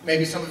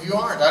 Maybe some of you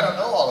aren't. I don't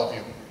know all of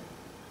you.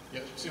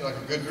 You seem like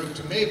a good group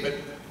to me, but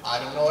I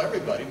don't know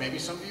everybody. Maybe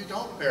some of you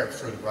don't bear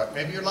fruit of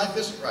righteousness. Maybe your life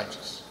isn't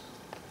righteous.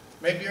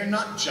 Maybe you're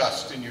not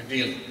just in your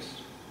dealings.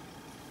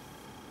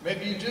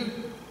 Maybe you do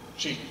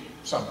cheat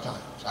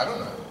sometimes. I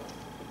don't know.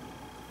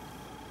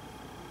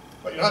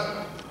 But you're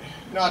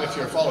not if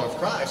you're a follower of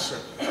Christ.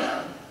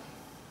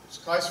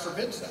 Christ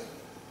forbids that.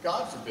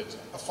 God forbids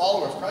that. A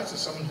follower of Christ is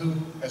someone who,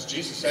 as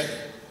Jesus said,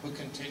 who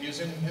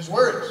continues in his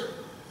words.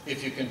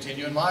 If you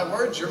continue in my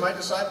words, you're my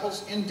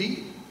disciples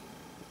indeed.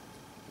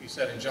 He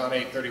said in John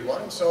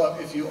 8:31. So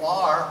if you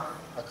are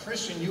a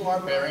Christian, you are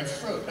bearing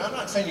fruit. Now, I'm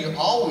not saying you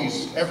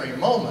always, every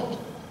moment,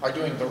 are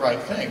doing the right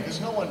thing, because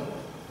no one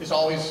is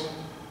always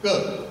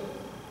good.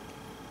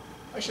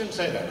 I shouldn't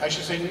say that. I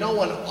should say no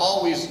one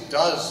always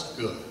does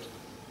good.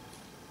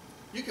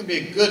 You can be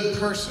a good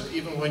person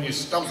even when you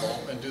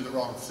stumble and do the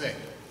wrong thing.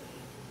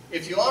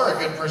 If you are a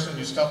good person,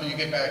 you stumble, you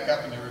get back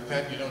up and you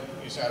repent,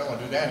 you say, I don't want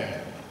to do that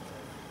anymore.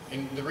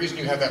 And the reason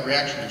you have that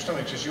reaction in your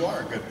stomach is because you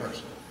are a good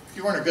person. If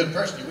you weren't a good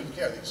person, you wouldn't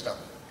care that you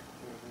stumbled.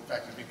 In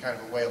fact, it'd be kind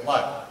of a way of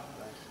life.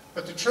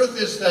 But the truth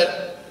is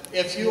that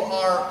if you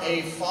are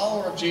a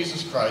follower of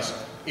Jesus Christ,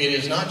 it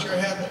is not your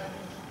habit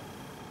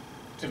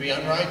to be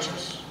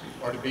unrighteous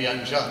or to be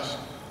unjust,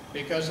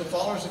 because the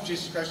followers of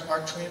Jesus Christ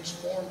are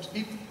transformed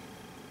people,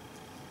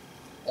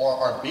 or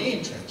are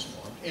being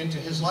transformed into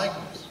his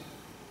likeness.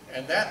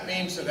 And that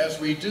means that as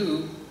we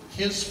do,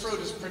 his fruit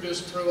is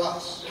produced through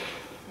us.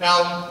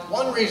 Now,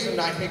 one reason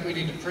I think we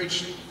need to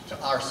preach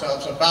to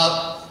ourselves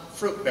about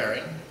fruit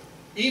bearing,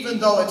 even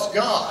though it's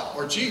God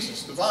or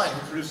Jesus, the vine, who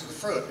produces the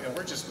fruit, and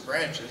we're just the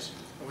branches,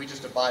 and we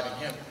just abide in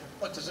him,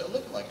 what does it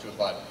look like to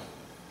abide in him?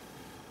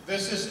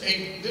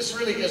 This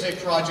really is a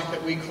project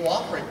that we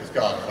cooperate with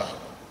God about.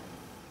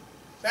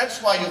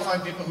 That's why you'll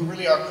find people who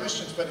really are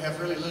Christians but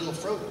have really little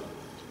fruit.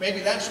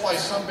 Maybe that's why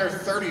some bear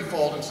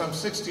 30-fold and some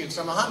 60 and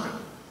some 100.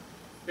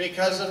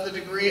 Because of the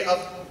degree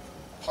of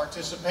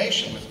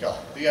participation with God,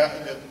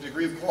 the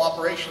degree of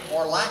cooperation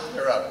or lack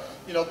thereof.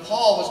 You know,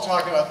 Paul was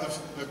talking about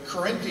the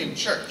Corinthian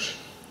church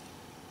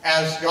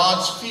as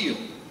God's field.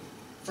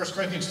 1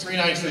 Corinthians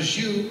 3:9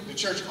 says, you, the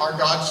church, are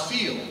God's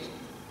field.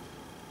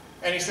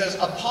 And he says,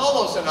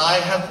 Apollos and I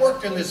have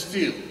worked in this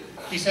field.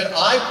 He said,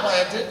 I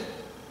planted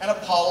and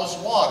Apollos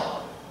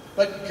watered,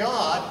 but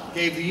God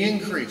gave the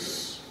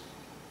increase.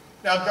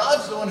 Now,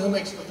 God's the one who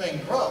makes the thing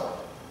grow,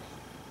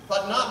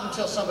 but not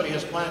until somebody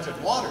has planted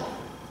and watered.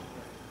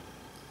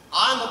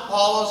 I'm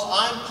Apollos,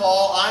 I'm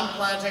Paul, I'm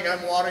planting,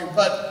 I'm watering,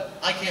 but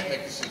I can't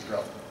make the seed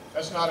grow.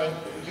 That's not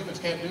humans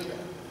can't do that.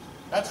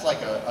 That's like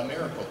a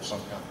miracle of some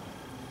kind.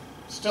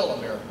 Still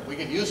a miracle. We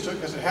get used to it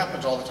because it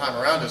happens all the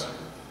time around us.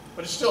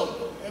 But it's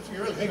still, if you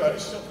really think about it,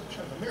 it's still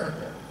kind of a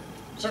miracle.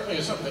 It certainly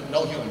is something that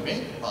no human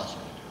being can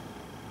possibly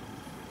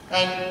do.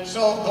 And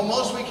so the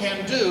most we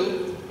can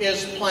do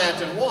is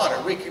plant and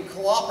water. We can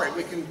cooperate,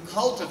 we can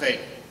cultivate,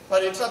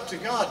 but it's up to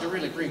God to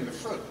really bring the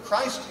fruit.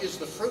 Christ is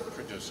the fruit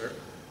producer.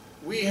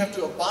 We have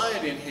to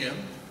abide in him,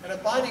 and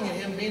abiding in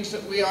him means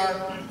that we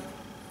are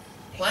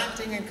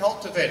planting and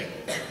cultivating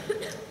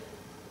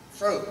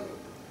fruit.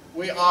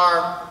 We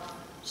are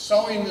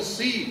sowing the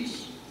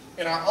seeds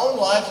in our own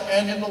lives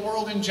and in the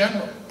world in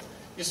general.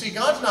 You see,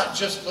 God's not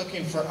just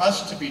looking for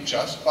us to be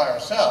just by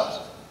ourselves.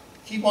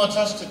 He wants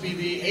us to be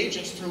the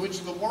agents through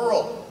which the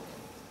world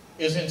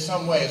is in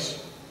some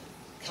ways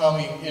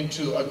coming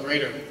into a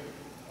greater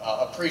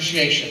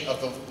appreciation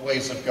of the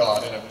ways of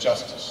God and of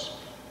justice.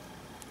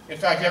 In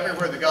fact,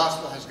 everywhere the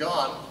gospel has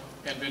gone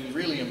and been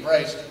really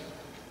embraced,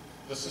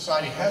 the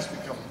society has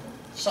become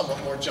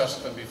somewhat more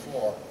just than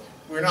before.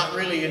 We're not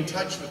really in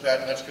touch with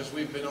that much because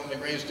we've been only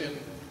raised in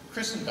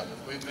Christendom.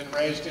 We've been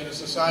raised in a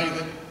society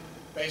that,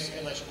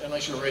 basically,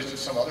 unless you were raised in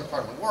some other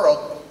part of the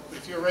world, but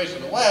if you were raised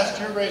in the West,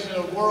 you're raised in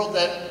a world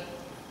that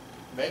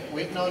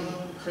we've known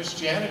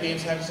Christianity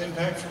has had its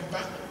impact for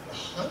about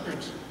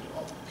hundreds,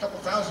 a couple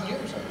thousand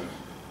years, I think.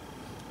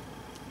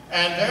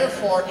 And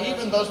therefore,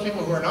 even those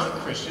people who are not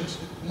Christians,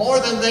 more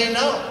than they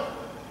know,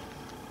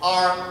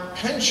 are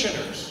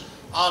pensioners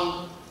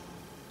on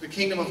the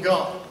kingdom of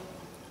God.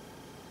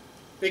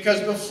 Because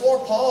before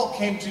Paul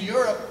came to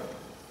Europe,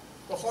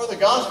 before the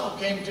gospel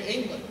came to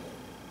England,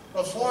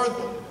 before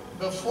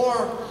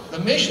the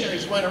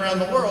missionaries went around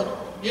the world,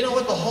 you know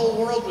what the whole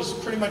world was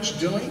pretty much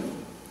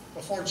doing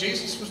before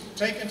Jesus was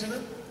taken to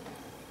them?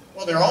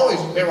 Well, they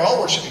were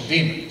all worshiping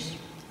demons.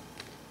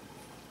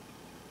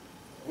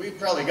 We've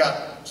probably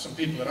got some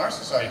people in our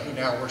society who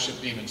now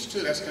worship demons too.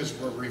 That's because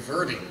we're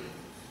reverting.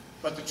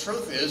 But the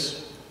truth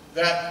is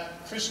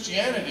that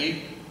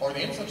Christianity, or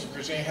the influence of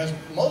Christianity, has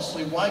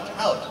mostly wiped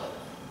out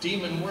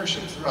demon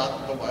worship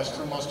throughout the West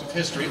for most of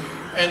history.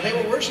 And they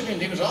were worshiping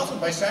demons often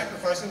by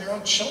sacrificing their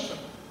own children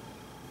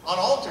on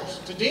altars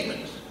to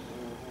demons.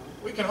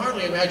 We can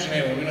hardly imagine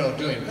anyone we know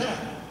doing that.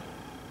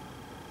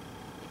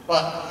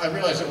 But I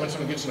realize that when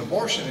someone gets an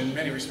abortion, in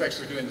many respects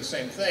they're doing the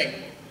same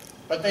thing.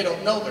 But they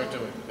don't know they're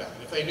doing that.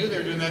 If they knew they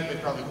were doing that, they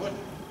probably wouldn't.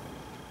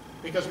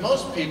 Because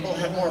most people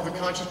have more of a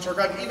conscience toward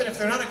God, even if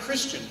they're not a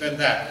Christian, than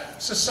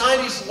that.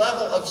 Society's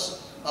level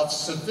of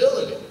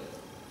civility,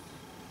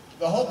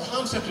 the whole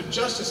concept of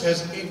justice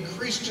has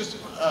increased just,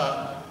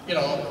 you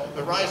know,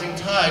 the rising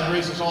tide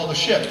raises all the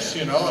ships,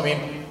 you know. I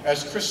mean,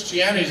 as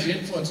Christianity's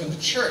influence in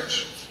the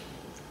church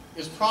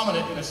is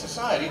prominent in a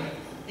society,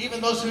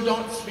 even those who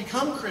don't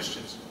become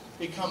Christians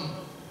become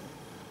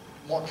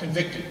more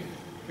convicted,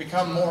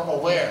 become more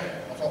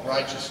aware of what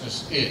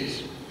righteousness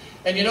is.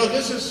 And you know,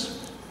 this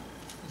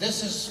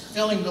is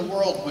filling the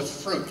world with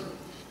fruit.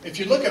 If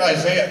you look at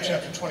Isaiah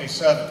chapter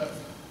 27,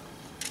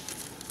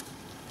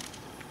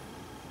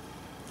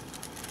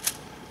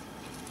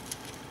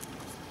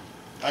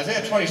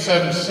 Isaiah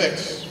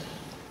 27:6,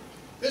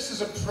 this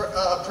is a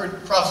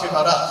prophecy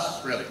about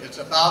us, really. It's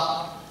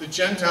about the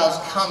Gentiles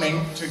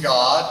coming to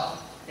God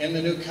in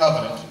the new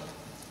covenant.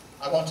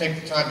 I won't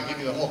take the time to give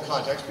you the whole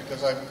context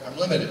because I'm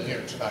limited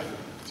here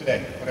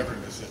today, whatever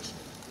this is.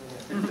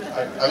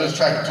 I lose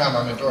track of time.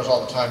 I'm indoors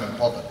all the time in the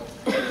pulpit.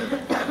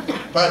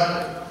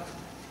 But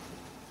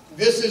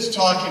this is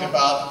talking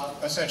about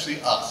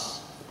essentially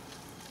us.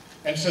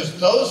 And it says,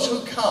 those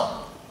who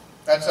come,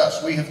 that's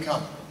us, we have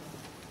come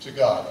to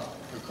God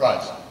through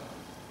Christ.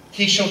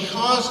 He shall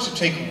cause to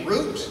take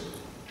root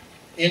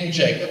in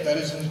Jacob, that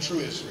is in the true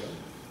Israel.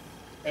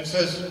 And it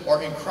says,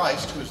 or in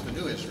Christ, who is the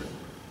new Israel,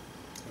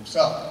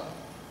 himself,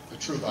 the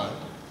true vine.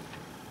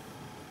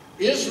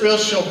 Israel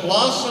shall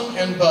blossom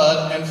and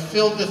bud and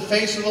fill the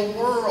face of the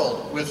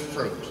world with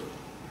fruit.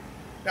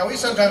 Now, we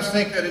sometimes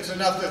think that it's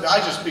enough that I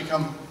just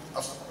become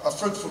a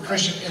fruitful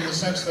Christian in the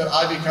sense that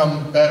I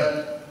become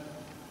better.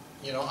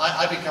 You know,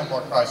 I become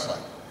more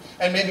Christ-like.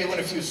 And maybe win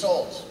a few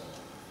souls.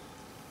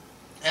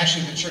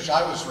 Actually, the church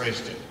I was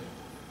raised in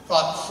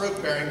thought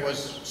fruit-bearing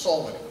was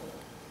soul-winning.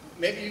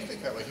 Maybe you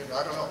think that way here,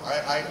 I don't know.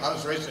 I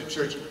was raised in a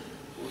church,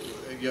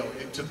 you know,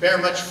 to bear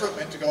much fruit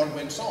meant to go and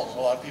win souls, a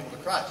lot of people to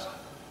Christ.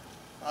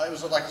 It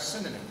was like a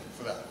synonym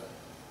for that.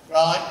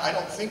 Well, I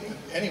don't think that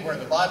anywhere in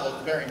the Bible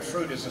bearing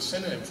fruit is a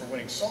synonym for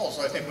winning souls,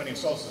 so I think winning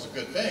souls is a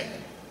good thing.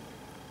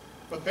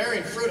 But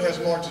bearing fruit has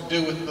more to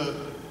do with the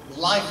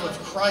life of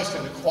Christ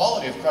and the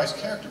quality of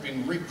Christ's character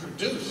being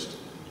reproduced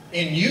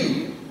in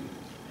you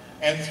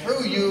and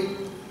through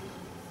you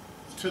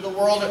to the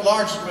world at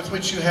large with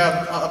which you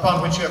have,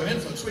 upon which you have an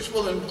influence, which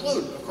will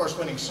include, of course,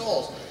 winning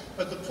souls.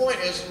 But the point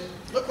is,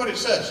 look what it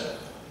says.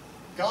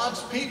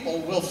 God's people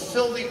will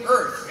fill the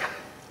earth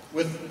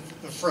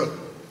with the fruit.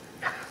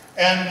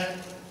 And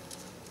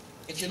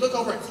if you look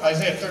over at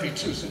Isaiah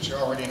 32, since you're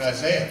already in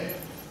Isaiah,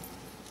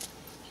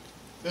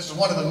 this is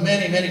one of the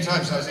many, many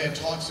times Isaiah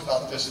talks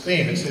about this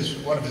theme. It's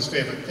one of his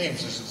favorite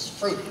themes, is this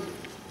fruit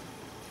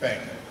thing.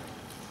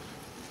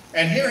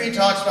 And here he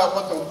talks about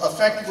what the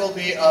effect will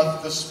be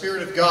of the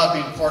Spirit of God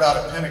being poured out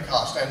at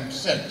Pentecost and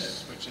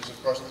since, which is,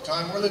 of course, the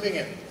time we're living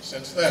in,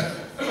 since then.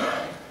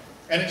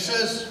 And it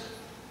says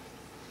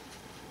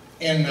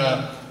in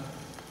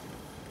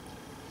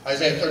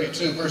Isaiah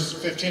 32, verse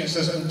 15, it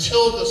says,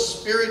 until the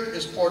Spirit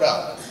is poured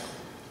out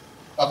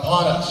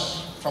upon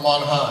us from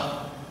on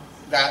high.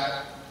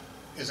 That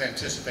is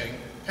anticipating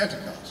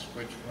Pentecost,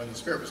 which when the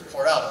Spirit was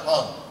poured out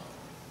upon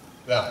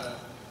them.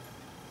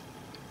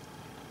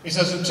 He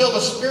says, until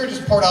the Spirit is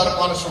poured out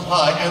upon us from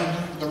high,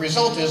 and the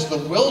result is the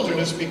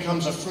wilderness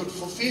becomes a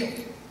fruitful field.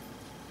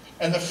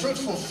 And the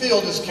fruitful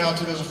field is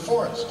counted as a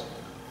forest.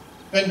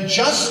 Then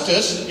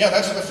justice, yeah,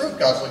 that's the fruit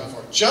God's looking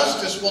for.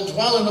 Justice will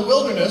dwell in the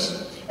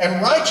wilderness,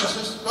 and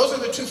righteousness, those are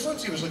the two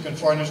fruits he was looking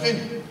for in his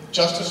vineyard.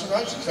 Justice and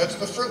righteousness, that's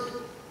the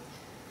fruit.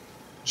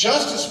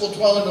 Justice will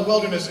dwell in the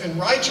wilderness, and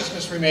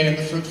righteousness remain in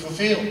the fruitful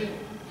field.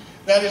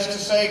 That is to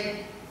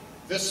say,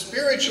 the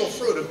spiritual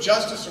fruit of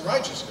justice and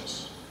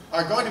righteousness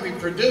are going to be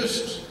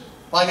produced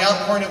by the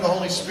outpouring of the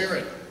Holy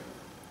Spirit.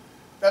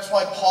 That's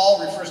why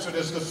Paul refers to it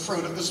as the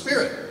fruit of the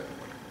Spirit.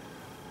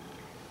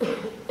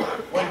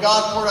 When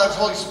God poured out his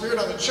Holy Spirit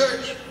on the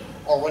church,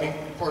 or when he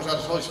pours out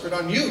his Holy Spirit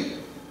on you,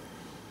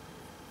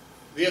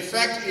 the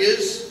effect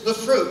is the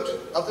fruit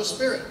of the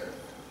Spirit.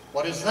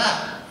 What is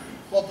that?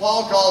 Well,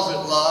 Paul calls it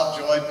love,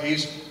 joy,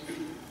 peace,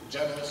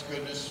 gentleness,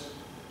 goodness,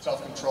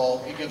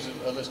 self-control. He gives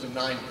a list of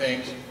 9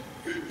 things.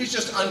 He's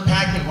just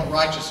unpacking what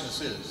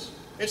righteousness is.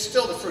 It's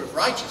still the fruit of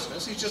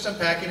righteousness. He's just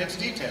unpacking its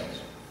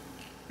details.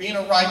 Being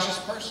a righteous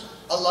person,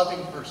 a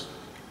loving person,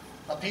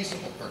 a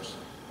peaceable person,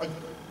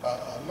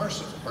 a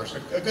merciful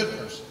person, a good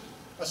person,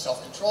 a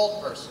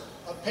self-controlled person,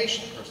 a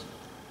patient person.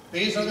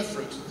 These are the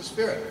fruits of the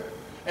Spirit.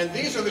 And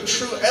these are the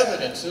true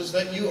evidences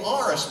that you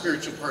are a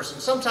spiritual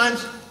person.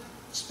 Sometimes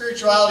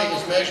spirituality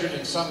is measured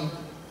in some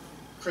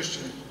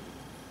Christian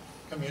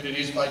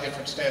communities by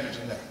different standards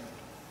in there.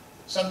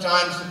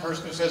 Sometimes the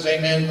person who says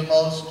amen the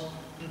most,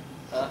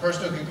 the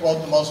person who can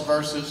quote the most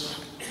verses,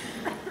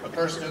 the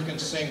person who can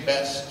sing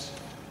best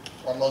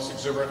or most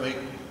exuberantly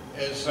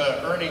is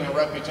earning a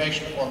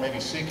reputation, or maybe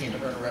seeking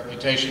to earn a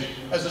reputation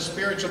as a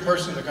spiritual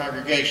person in the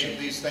congregation.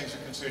 These things are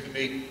considered to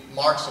be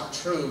marks of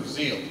true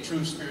zeal,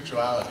 true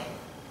spirituality.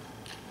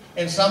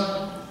 In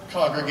some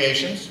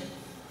congregations,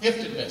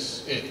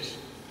 giftedness is.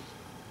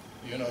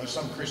 You know, there's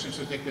some Christians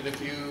who think that if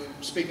you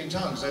speak in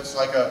tongues, that's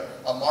like a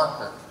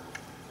marker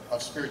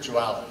of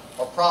spirituality,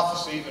 or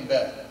prophecy even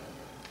better.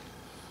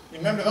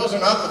 Remember, those are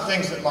not the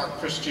things that mark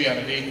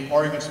Christianity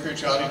or even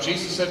spirituality.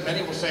 Jesus said,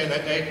 many will say in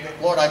that day,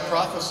 Lord, I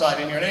prophesied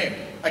in your name.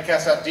 I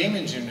cast out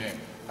demons in your name.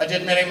 I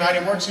did many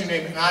mighty works in your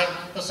name. And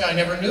he'll say, I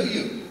never knew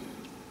you.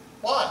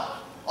 Why?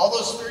 All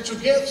those spiritual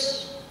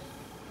gifts.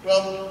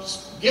 Well,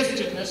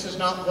 giftedness is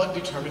not what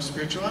determines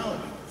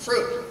spirituality.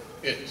 Fruit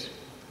is.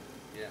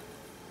 Yeah.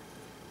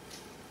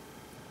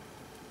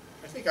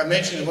 I think I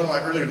mentioned in one of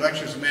my earlier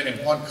lectures a man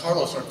named Juan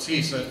Carlos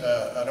Ortiz,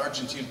 an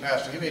Argentine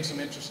pastor. He made some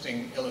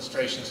interesting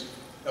illustrations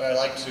that I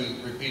like to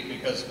repeat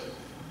because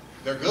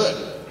they're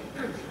good.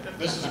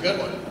 This is a good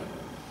one.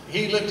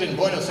 He lived in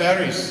Buenos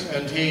Aires,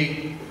 and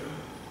he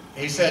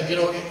said, you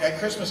know, at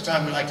Christmas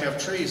time we like to have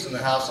trees in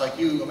the house like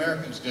you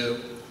Americans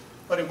do,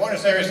 but in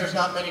Buenos Aires there's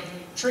not many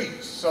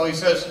trees. So he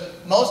says,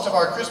 most of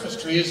our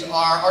Christmas trees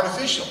are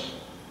artificial.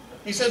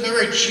 He said they're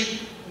very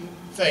cheap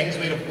things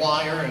made of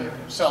wire and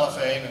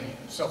cellophane and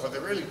so forth. They're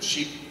really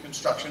cheap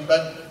construction,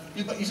 but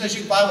he says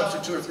you can buy one for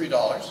 $2 or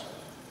 $3.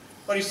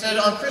 But he said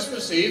on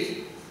Christmas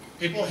Eve,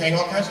 people hang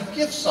all kinds of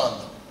gifts on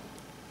them.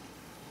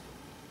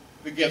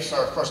 The gifts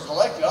are, of course,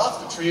 collected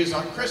off the trees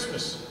on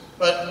Christmas,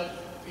 but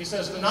he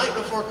says, the night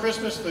before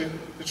Christmas, the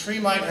tree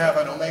might have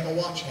an Omega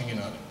watch hanging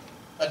on it,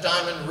 a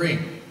diamond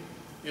ring,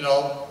 you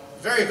know,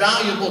 very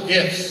valuable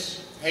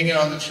gifts hanging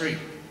on the tree.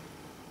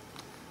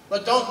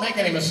 But don't make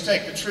any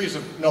mistake, the tree's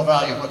of no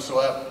value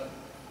whatsoever.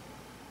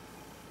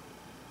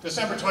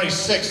 December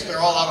 26th, they're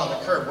all out on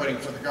the curb waiting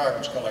for the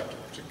garbage collector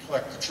to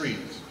collect the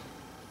trees.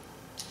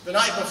 The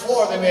night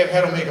before, they may have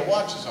had Omega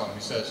watches on them,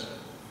 he says,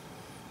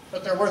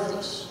 but they're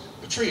worthless.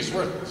 The tree is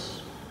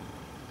worthless.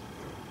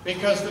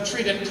 Because the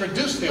tree didn't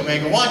produce the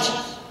Omega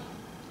watches.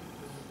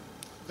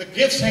 The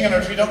gifts hanging on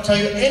the tree don't tell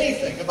you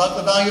anything about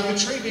the value of the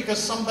tree because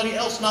somebody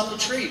else, not the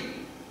tree,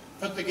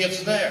 put the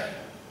gifts there.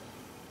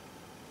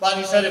 But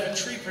he said if a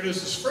tree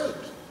produces fruit,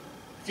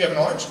 if you have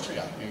an orange tree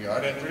out in your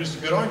yard and it produces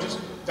good oranges,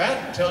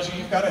 that tells you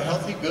you've got a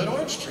healthy, good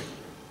orange tree.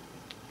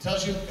 It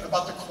tells you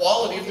about the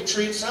quality of the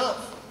tree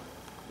itself.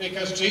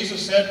 Because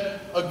Jesus said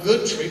a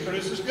good tree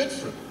produces good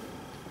fruit.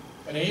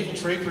 And an evil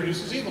tree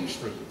produces evil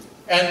fruit.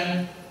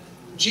 And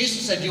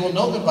Jesus said you will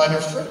know them by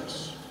their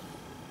fruits,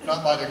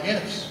 not by their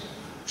gifts.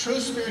 True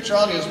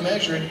spirituality is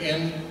measured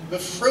in the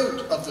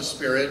fruit of the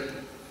Spirit.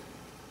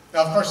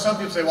 Now, of course, some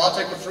people say, well, I'll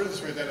take the fruit of the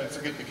Spirit then and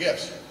forget the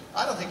gifts.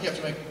 I don't think you have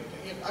to make,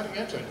 I don't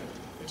get to it.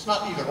 It's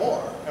not either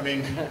or. I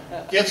mean,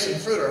 gifts and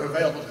fruit are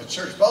available to the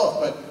church,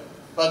 both,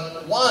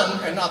 but one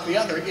and not the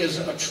other is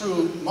a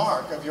true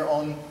mark of your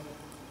own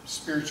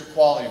spiritual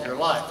quality of your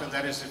life, and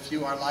that is if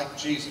you are like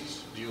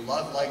Jesus. Do you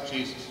love like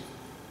Jesus?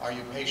 Are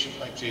you patient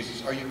like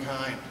Jesus? Are you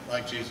kind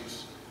like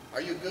Jesus?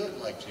 Are you good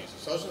like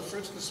Jesus? Those are the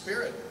fruits of the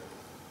Spirit.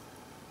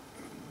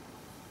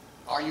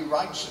 Are you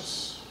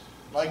righteous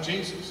like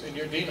Jesus in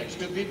your dealings?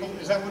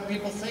 Is that what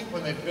people think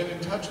when they've been in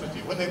touch with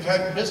you? When they've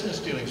had business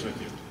dealings with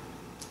you?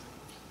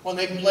 When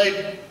they've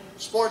played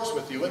sports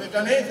with you? When they've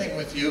done anything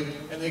with you,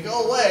 and they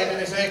go away and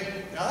they say,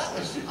 now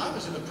I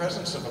was in the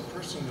presence of a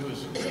person who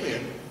is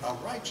really a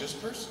righteous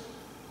person.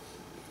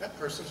 That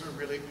person's a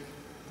really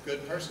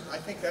good person. I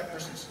think that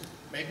person's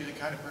maybe the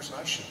kind of person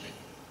I should be.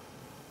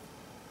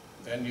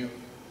 Then you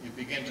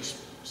begin to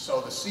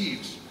sow the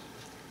seeds.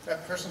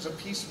 That person's a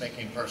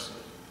peacemaking person.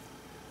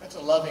 That's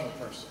a loving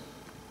person.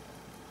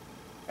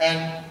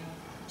 And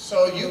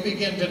so you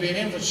begin to be an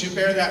influence. You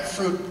bear that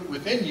fruit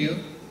within you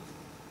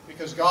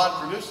because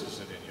God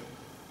produces it in you.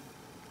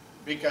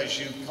 Because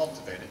you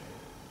cultivate it.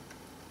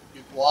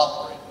 You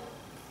cooperate.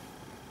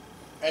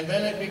 And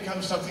then it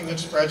becomes something that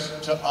spreads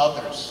to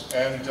others.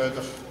 And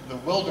the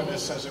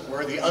wilderness, as it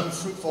were, the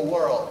unfruitful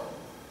world,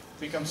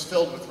 becomes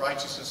filled with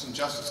righteousness and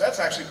justice. That's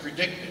actually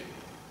predicted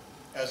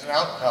as an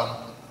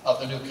outcome of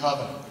the new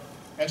covenant.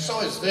 And so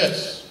is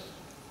this.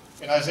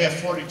 In Isaiah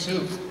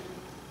 42.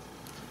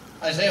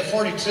 Isaiah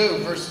 42,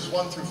 verses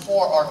 1 through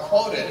 4 are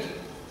quoted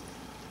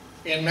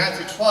in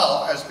Matthew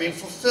 12 as being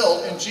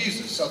fulfilled in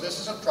Jesus. So this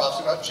is a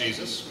prophecy about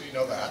Jesus. We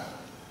know that.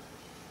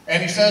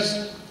 And he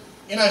says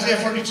in Isaiah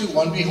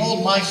 42:1,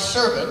 behold my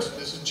servant,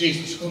 this is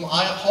Jesus, whom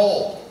I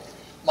uphold,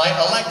 my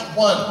elect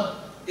one.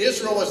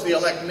 Israel was the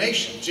elect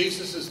nation.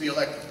 Jesus is the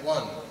elect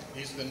one.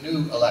 He's the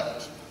new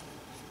elect.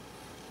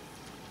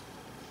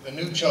 The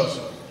new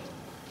chosen.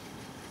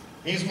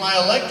 He's my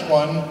elect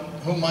one,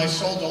 whom my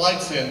soul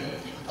delights in.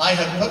 I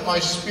have put my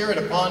spirit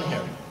upon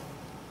him.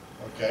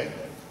 Okay,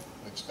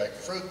 expect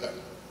fruit then.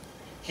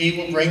 He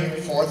will bring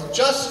forth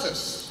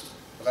justice.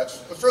 Well, that's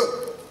the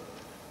fruit.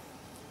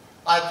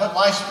 I put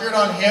my spirit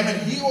on him, and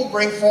he will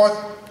bring forth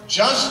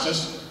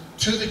justice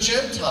to the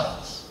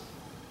Gentiles.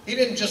 He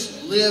didn't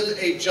just live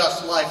a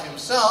just life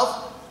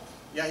himself.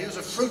 Yeah, he was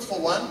a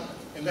fruitful one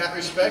in that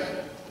respect.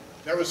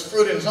 There was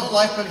fruit in his own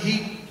life, but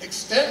he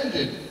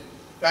extended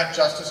that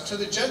justice to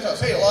the Gentiles.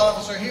 Hey, a lot of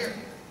us are here,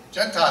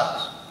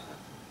 Gentiles,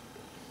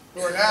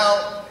 who are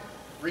now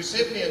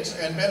recipients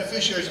and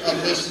beneficiaries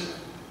of this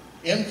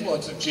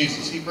influence of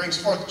Jesus. He brings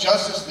forth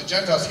justice to the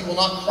Gentiles. He will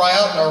not cry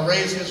out nor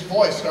raise his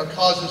voice nor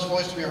cause his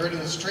voice to be heard in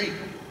the street.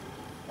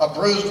 A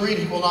bruised reed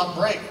he will not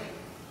break,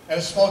 and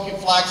a smoking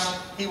flax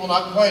he will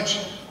not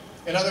quench.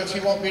 In other words, he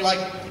won't be like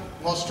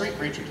most street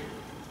preachers.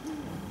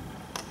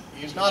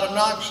 He's not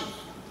obnoxious.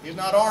 He's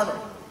not ornery.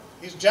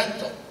 He's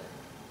gentle.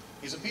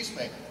 He's a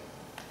peacemaker.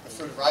 The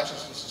fruit of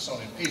righteousness is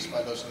sown in peace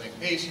by those who make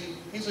peace.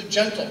 He's a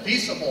gentle,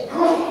 peaceable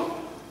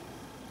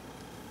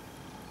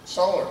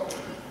sower,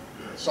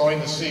 sowing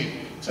the seed.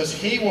 It says,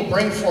 he will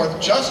bring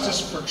forth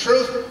justice for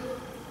truth.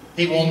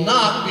 He will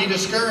not be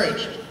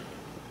discouraged.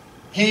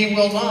 He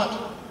will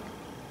not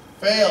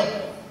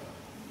fail.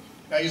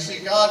 Now you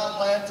see, God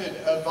planted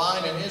a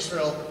vine in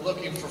Israel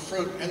looking for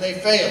fruit, and they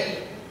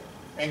failed.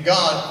 And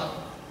God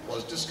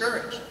was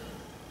discouraged.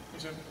 He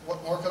said,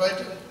 what more could I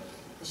do?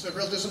 This is a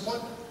real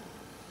disappointment.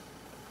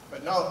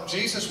 But no,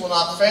 Jesus will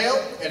not fail,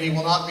 and he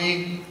will not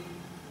be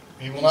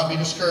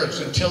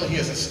discouraged until he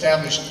has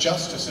established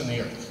justice in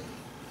the earth.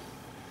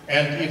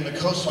 And even the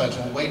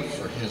coastlines will wait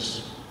for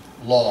his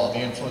law, the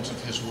influence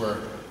of his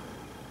word,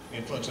 the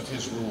influence of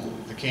his rule,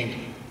 the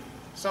kingdom.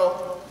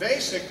 So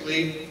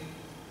basically,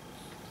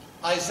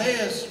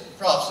 Isaiah's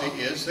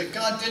prophecy is that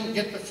God didn't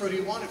get the fruit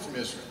he wanted from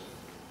Israel.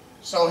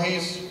 So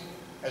he's,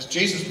 as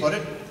Jesus put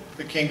it,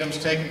 the kingdom's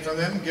taken from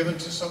them and given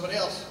to somebody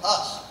else,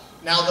 us.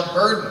 Now the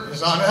burden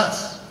is on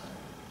us.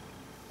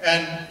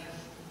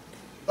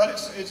 But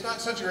it's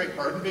not such a great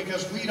burden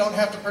because we don't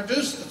have to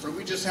produce the fruit,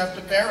 we just have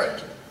to bear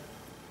it.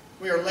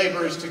 We are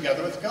laborers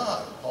together with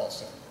God, Paul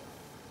said.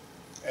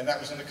 And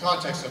that was in the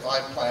context of I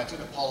planted,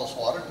 Apollos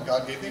watered, and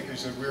God gave the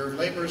increase. He said we're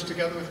laborers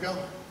together with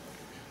God.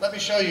 Let me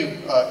show you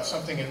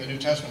something in the New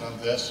Testament on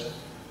this.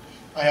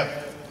 I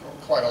have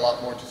quite a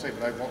lot more to say,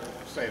 but I won't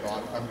say it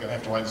on. I'm going to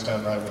have to wind this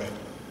down right away.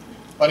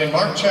 But in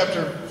Mark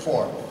chapter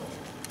 4,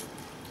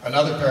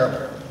 another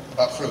parable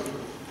about fruit.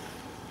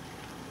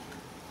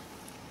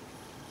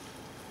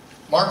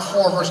 Mark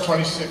 4, verse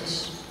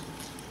 26.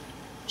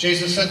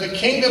 Jesus said, the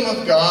kingdom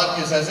of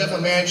God is as if a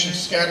man should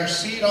scatter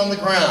seed on the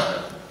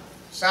ground.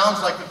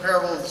 Sounds like the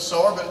parable of the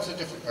sower, but it's a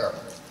different parable.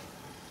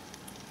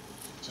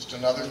 Just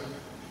another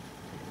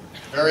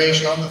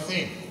variation on the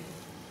theme.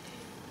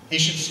 He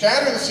should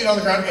scatter the seed on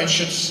the ground and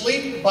should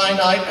sleep by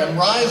night and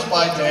rise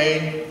by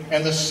day,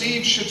 and the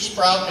seed should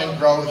sprout and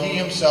grow. He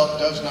himself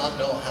does not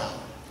know how.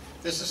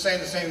 This is saying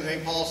the same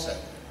thing Paul said.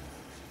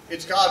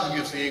 It's God who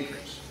gives the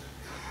increase.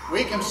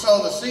 We can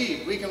sow the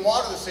seed, we can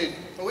water the seed,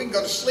 but we can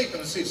go to sleep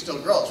and the seed still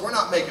grows. We're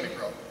not making it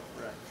grow.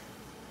 Right.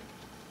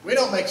 We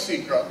don't make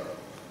seed grow.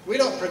 We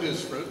don't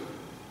produce fruit.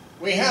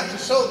 We have to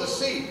sow the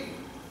seed.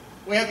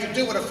 We have to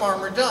do what a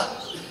farmer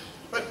does.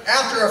 But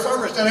after a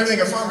farmer has done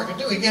everything a farmer can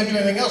do, he can't do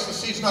anything else. The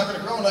seed's not going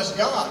to grow unless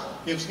God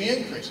gives the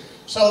increase.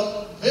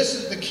 So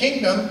the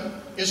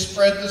kingdom is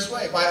spread this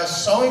way, by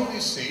us sowing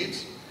these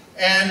seeds,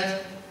 and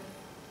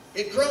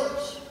it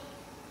grows.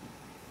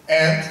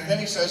 And then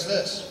he says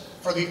this,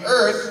 for the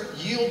earth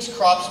yields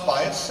crops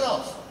by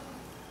itself.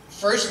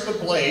 First the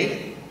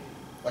blade,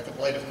 like a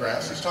blade of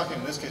grass. He's talking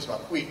in this case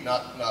about wheat,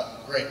 not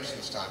grapes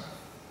this time.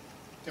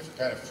 Different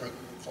kind of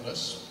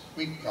fruitfulness,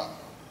 wheat crop.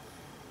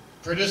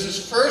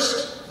 Produces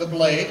first the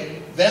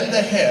blade, then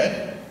the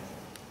head,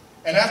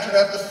 and after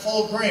that the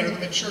full grain, or the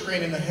mature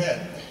grain in the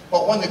head.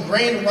 But when the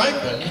grain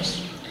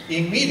ripens,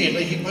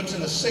 immediately he puts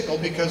in the sickle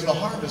because the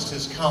harvest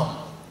has come.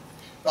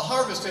 The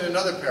harvest in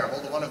another parable,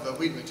 the one of the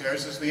wheat and the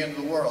tares, is the end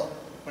of the world,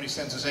 when he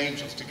sends his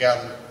angels to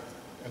gather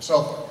and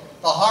so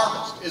forth. The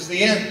harvest is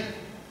the end.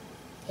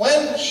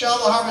 When shall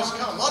the harvest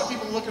come? A lot of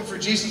people are looking for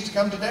Jesus to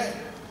come today.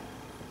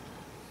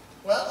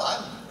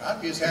 Well,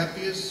 I'd be as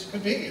happy as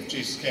could be if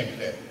Jesus came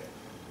today.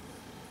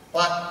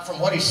 But from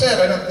what he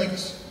said, I don't think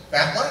it's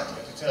that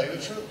likely, to tell you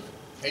the truth.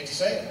 Hate to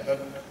say it, but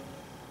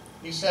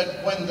he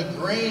said when the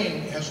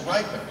grain has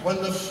ripened,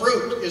 when the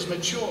fruit is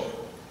mature,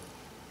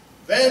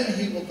 then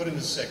he will put in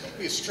the sickle. It'd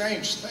be a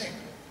strange thing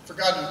for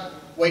God to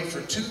wait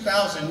for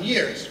 2,000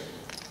 years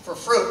for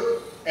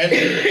fruit, and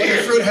when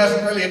the fruit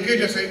hasn't really appeared,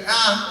 you say,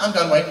 I'm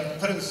done waiting,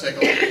 put in the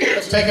sickle,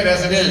 let's take it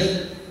as it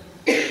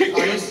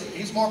is.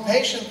 He's more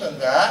patient than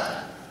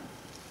that,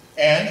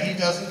 and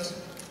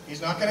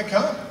he's not going to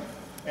come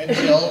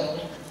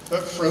until the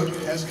fruit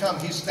has come.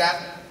 He's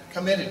that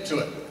committed to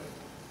it.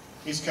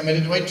 He's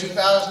committed to wait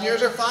 2,000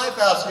 years or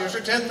 5,000 years or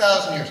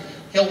 10,000 years.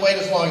 He'll wait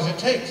as long as it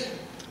takes.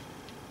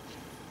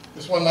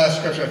 This one last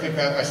scripture, I think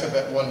that I said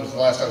that one was the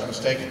last. I was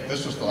mistaken.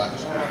 This was the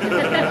last.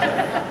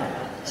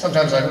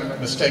 Sometimes I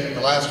mistake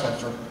the last one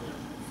for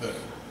the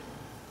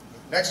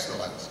next to the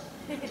last,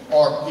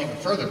 or even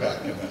further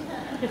back in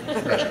that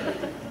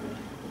progression.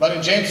 But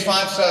in James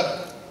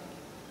 5:7,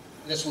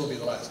 this will be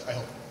the last, I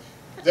hope.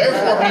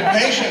 Therefore be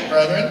patient,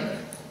 brethren.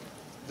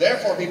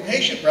 Therefore be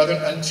patient,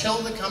 brethren, until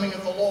the coming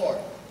of the Lord.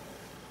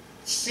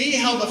 See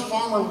how the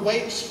farmer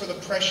waits for the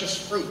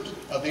precious fruit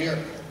of the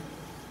earth,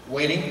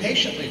 waiting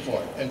patiently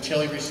for it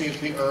until he receives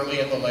the early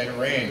and the later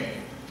rain.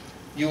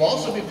 You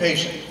also be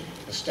patient.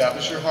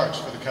 Establish your hearts,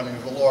 for the coming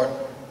of the Lord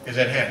is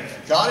at hand.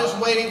 God is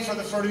waiting for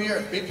the fruit of the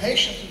earth. Be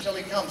patient until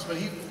he comes. But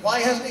why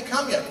hasn't he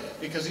come yet?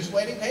 Because he's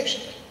waiting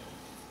patiently.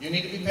 You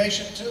need to be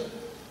patient too.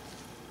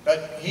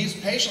 But he's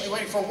patiently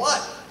waiting for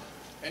what?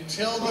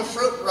 Until the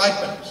fruit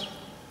ripens.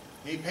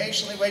 He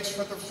patiently waits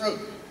for the fruit.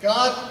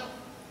 God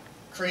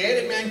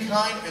created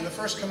mankind, and the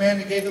first command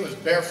he gave them was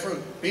bear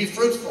fruit. Be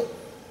fruitful.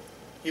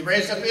 He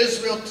raised up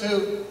Israel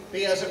to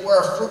be, as it were,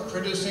 a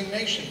fruit-producing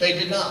nation. They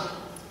did not.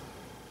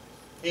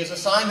 He has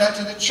assigned that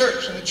to the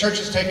church, and the church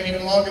has taken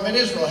even longer than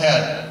Israel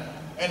had,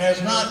 and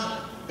has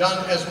not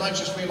done as much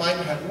as we might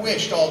have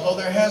wished, although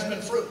there has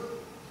been fruit.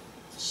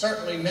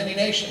 Certainly many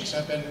nations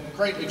have been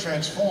greatly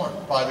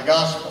transformed by the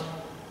gospel,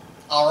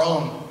 our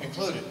own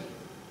included.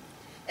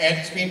 And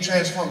it's being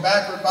transformed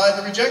backward by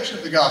the rejection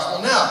of the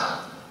gospel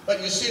now.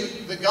 But you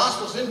see, the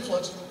gospel's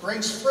influence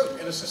brings fruit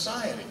in a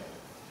society.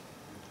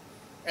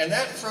 And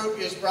that fruit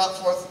is brought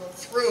forth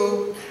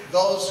through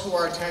those who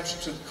are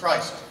attached to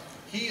Christ.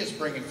 He is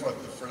bringing forth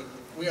the fruit.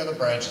 We are the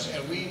branches,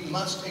 and we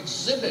must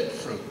exhibit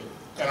fruit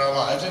in our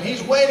lives. And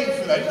he's waiting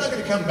for that. He's not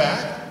going to come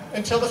back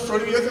until the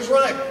fruit of the earth is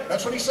ripe.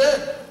 That's what he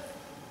said.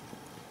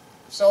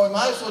 So we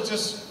might as well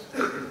just,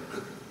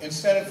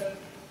 instead of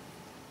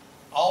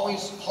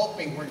always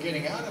hoping we're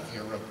getting out of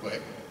here real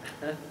quick,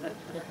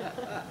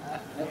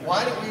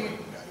 why do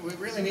we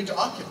really need to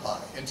occupy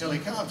until he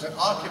comes, and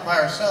occupy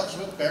ourselves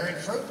with bearing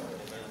fruit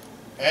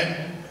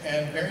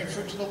and bearing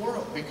fruit to the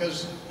world,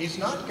 because he's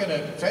not going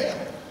to fail.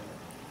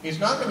 He's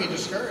not going to be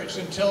discouraged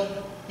until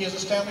he has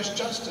established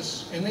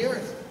justice in the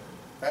earth.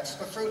 That's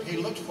the fruit he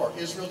looked for.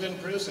 Israel didn't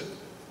produce it.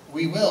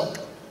 We will.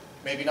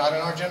 Maybe not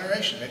in our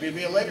generation. Maybe it'll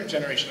be a later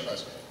generation of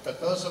us. But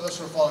those of us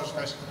who are followers of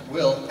Christ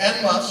will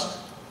and must,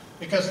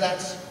 because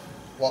that's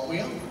what we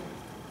own.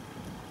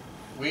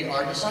 We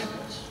are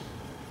disciples.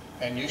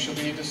 And you shall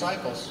be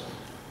disciples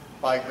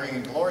by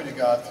bringing glory to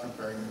God through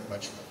bearing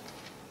much fruit.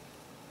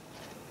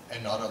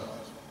 And not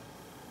otherwise.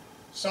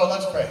 So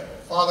let's pray.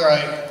 Father,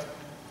 I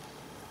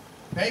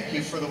thank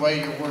you for the way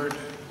your word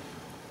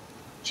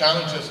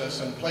challenges us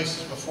and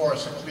places before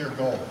us a clear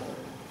goal.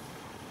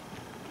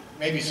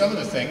 Maybe some of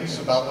the things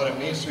about what it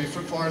means to be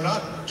fruitful are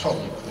not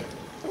totally clear.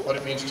 What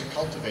it means to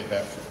cultivate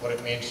that fruit, what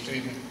it means to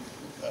even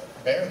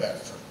bear that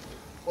fruit,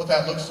 what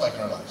that looks like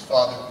in our lives.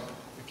 Father,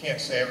 we can't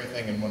say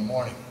everything in one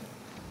morning,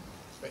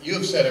 but you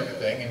have said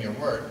everything in your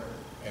word,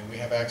 and we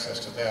have access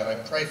to that. I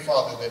pray,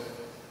 Father, that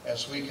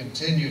as we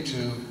continue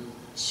to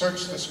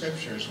search the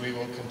scriptures, we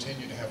will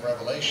continue to have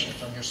revelation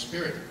from your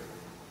Spirit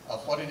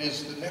of what it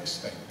is the next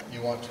thing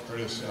you want to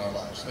produce in our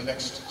lives, the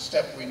next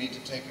step we need to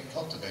take in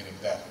cultivating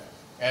that,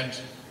 and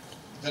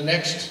the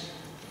next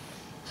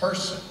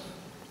person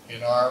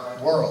in our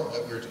world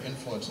that we're to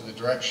influence in the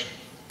direction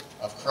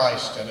of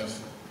Christ and of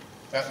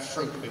that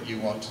fruit that you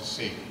want to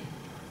see.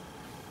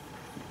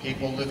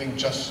 People living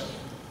justly,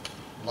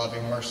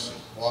 loving mercy,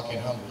 walking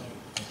humbly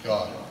with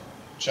God,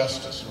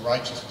 justice and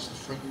righteousness, the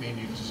fruit being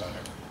you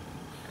desire.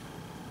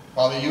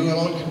 Father, you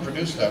alone can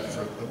produce that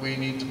fruit, but we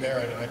need to bear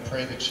it, and I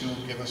pray that you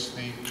will give us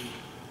the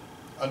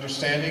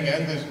understanding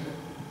and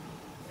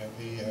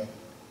the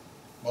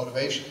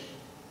motivation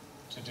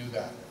to do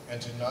that,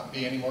 and to not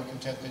be any more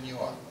content than you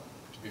are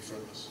to be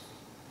fruitless.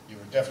 You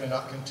are definitely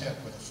not content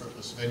with a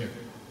fruitless vineyard.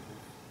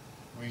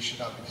 We should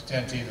not be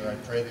content either. I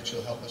pray that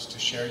you'll help us to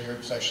share your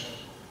obsession.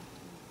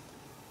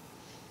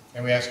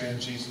 And we ask it in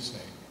Jesus'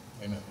 name.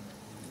 Amen.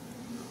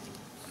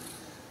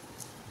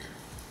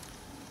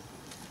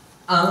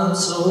 I'm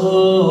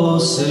so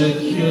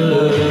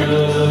secure.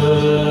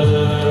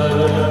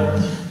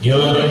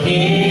 You're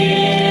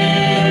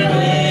here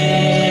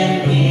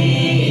with me.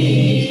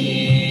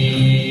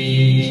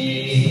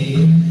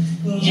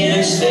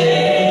 You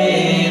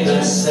stay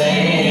the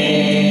same.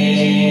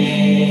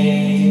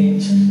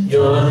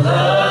 Your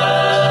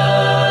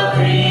love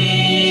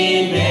remains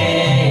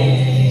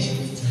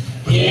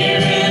here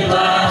in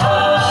my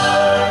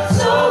heart,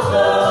 so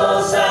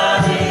close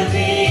I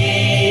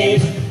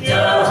believe.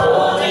 You're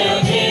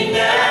holding me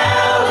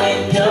now in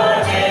your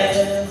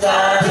hands. I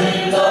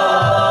believe.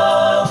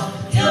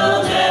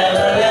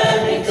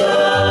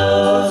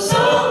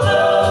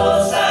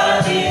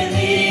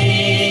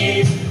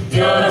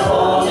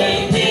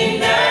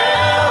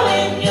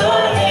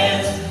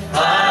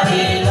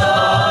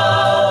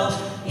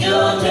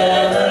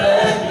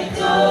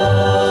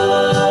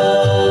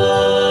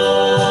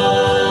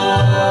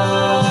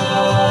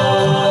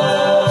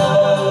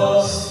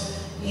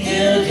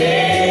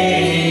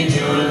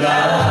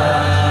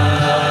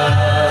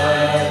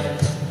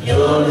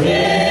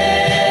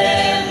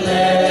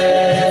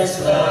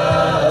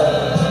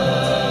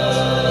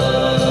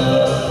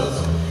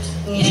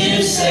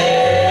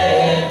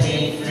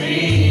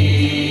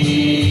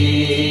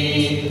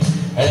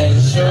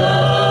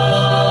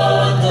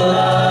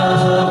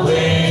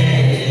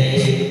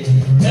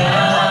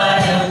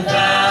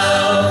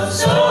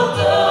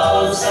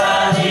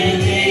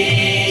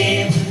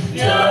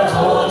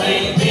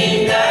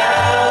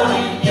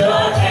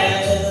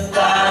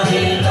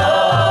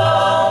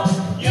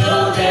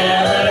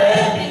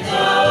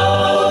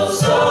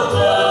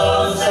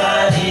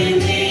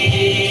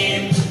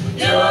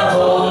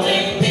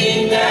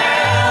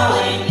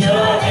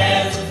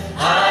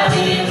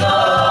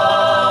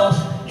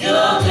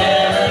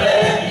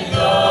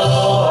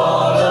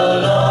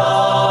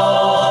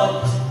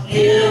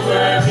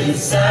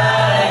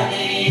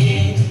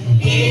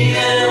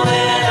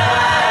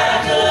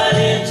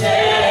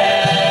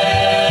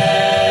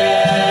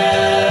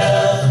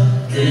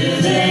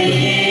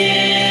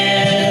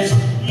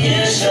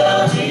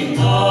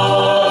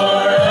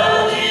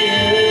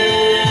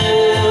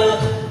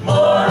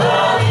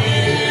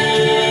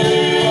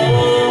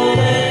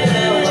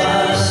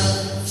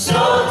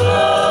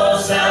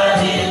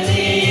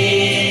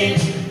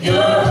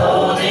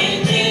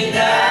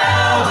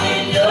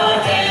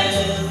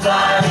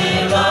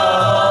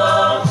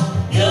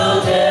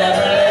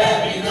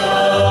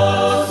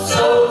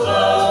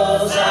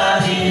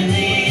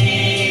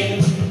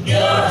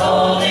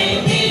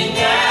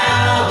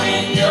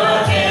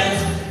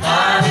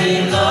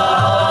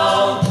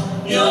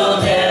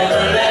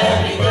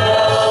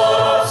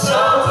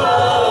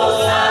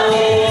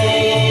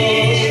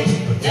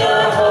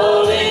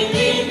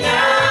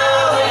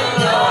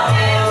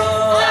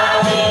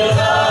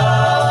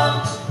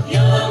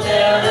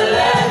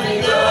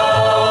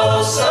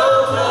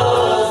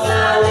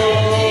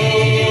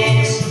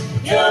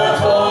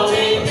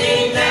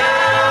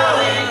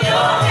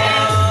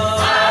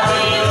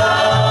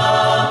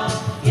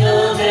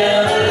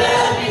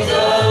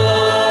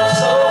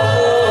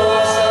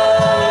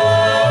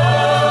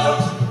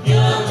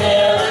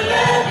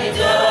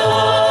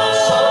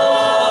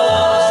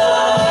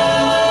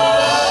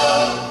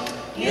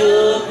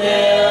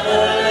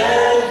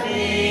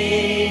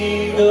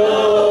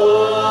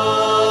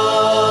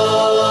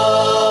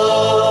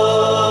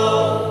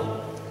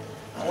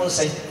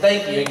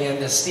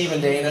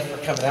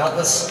 coming out.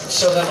 Let's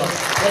show them a little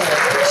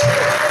appreciation.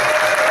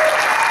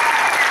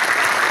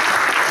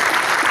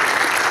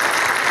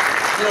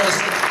 You know,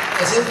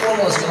 as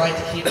informal as we like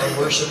to keep our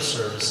worship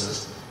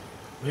services,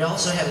 we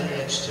also have an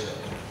edge to it.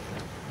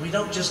 We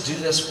don't just do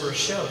this for a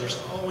show.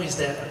 There's always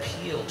that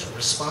appeal to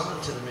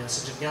respond to the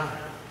message of God.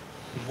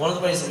 One of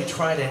the ways that we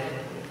try to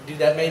do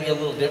that, maybe a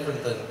little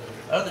different than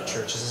other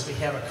churches, is we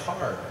have a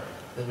card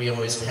that we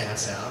always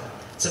pass out.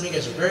 Some of you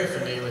guys are very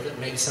familiar with it.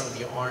 Maybe some of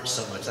you aren't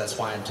so much. That's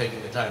why I'm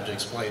taking the time to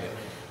explain it.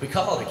 We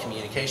call it a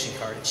communication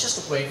card. It's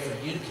just a way for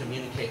you to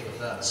communicate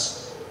with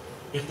us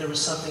if there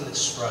was something that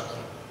struck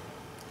you,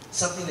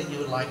 something that you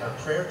would like our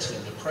prayer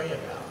team to pray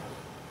about,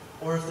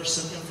 or if there's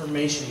some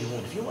information you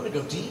want. If you want to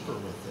go deeper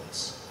with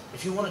this,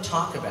 if you want to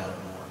talk about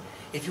it more,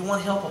 if you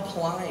want help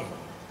applying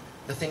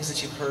the things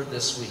that you've heard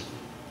this week,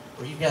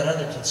 or you've got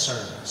other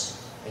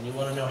concerns, and you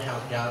want to know how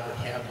God would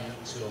have you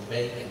to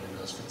obey Him in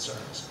those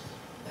concerns,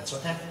 that's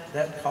what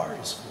that card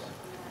is for.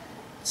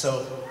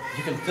 So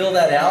you can fill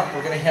that out.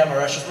 We're going to have our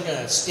ushers. We're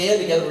going to stand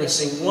together. We're going to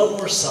sing one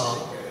more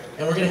song,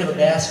 and we're going to have a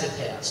basket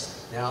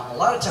pass. Now, a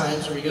lot of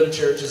times when we go to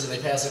churches and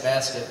they pass a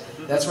basket,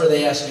 that's where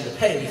they ask you to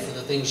pay for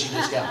the things you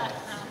just got.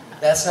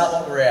 That's not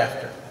what we're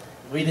after.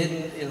 We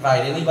didn't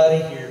invite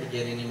anybody here to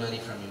get any money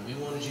from you.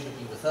 We wanted you to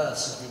be with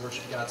us as we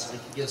worship God so we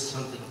could give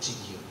something to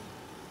you.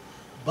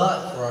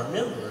 But for our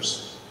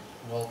members,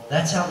 well,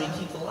 that's how we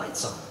keep the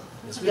lights on,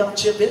 is we all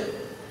chip in,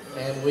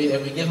 and we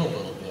give a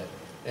little bit.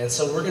 And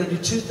so we're going to do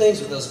two things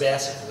with those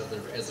baskets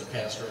as they're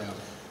passed around.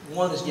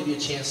 One is give you a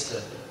chance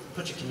to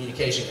put your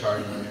communication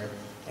card in there,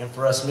 and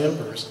for us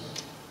members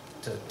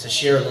to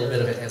share a little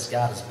bit of it as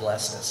God has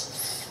blessed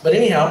us. But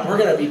anyhow, we're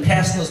going to be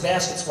passing those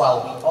baskets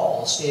while we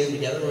all stand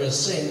together. We're going to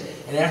sing,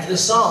 and after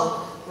this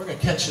song, we're going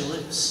to cut you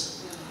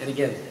loose. And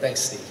again,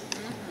 thanks, Steve.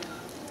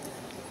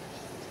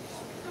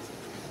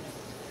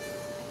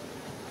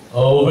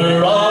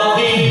 Over all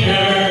the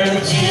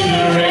earth you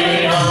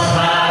reign on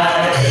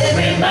high,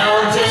 every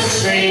mountain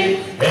stream,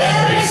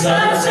 every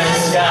sunset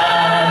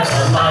sky.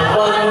 And my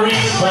one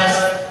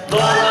request,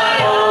 Lord, my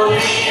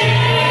only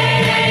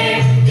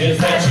aim, is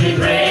that you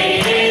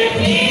reign in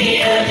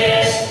me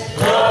again.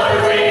 Lord,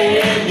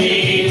 reign in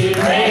me,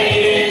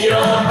 reign in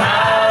your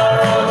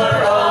power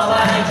over all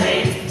my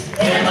dreams.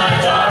 In my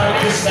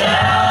darkest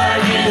hour,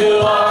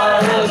 you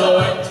are the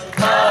Lord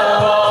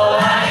of all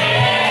I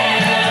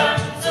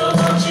am. So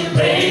won't you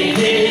reign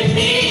in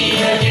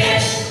me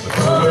again,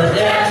 over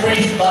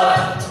every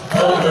thought,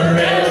 over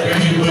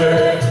every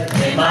word.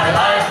 May my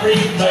life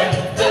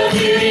reflect the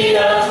beauty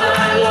of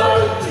my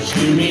Lord, 'cause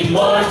you mean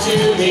more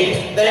to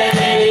me than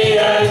any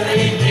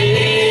earthly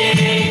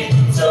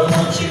thing. So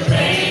won't you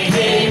reign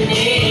in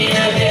me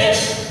again,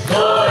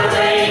 Lord,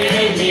 reign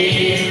in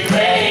me,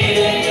 reign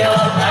in your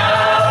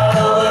power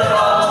over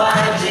all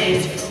my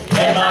dreams.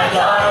 In my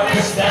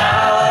darkest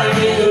hour,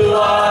 you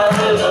are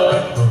the Lord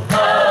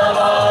of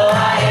all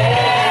I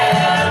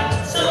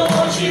am. So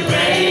won't you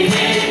reign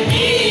in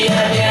me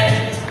again,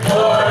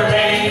 Lord,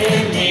 reign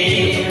in me,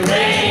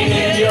 reign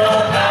in your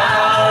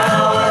power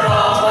over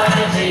all my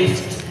dreams.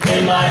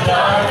 In my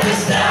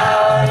darkest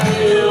hour,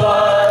 you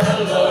are the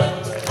Lord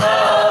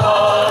of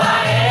all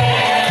I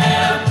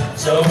am.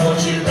 So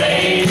won't you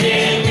reign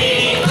in me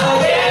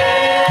again,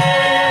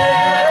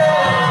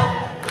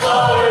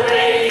 Lord,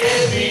 reign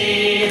in me,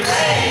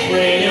 reign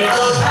in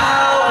your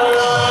power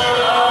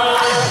over all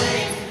my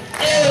dreams.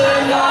 In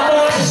the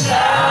darkest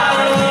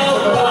hour, you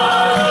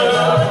are the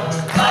Lord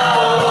of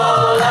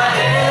all I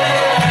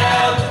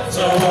am.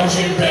 So won't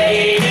you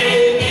reign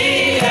in me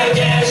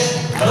again,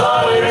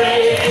 Lord,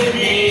 reign in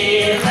me,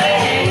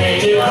 reign in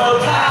your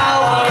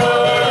power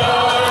over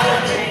all my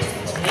dreams.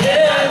 In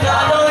the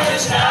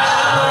darkest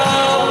hour,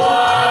 you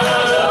are the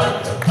Lord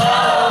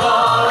of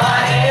all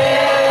I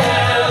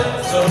am.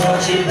 So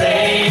won't you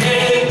reign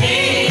in me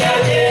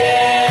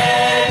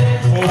again?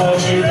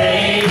 Won't you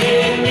reign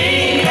in me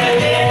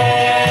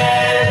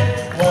again?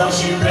 Won't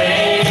you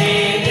reign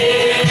in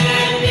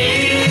me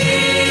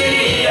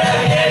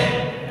again?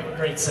 Have a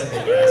great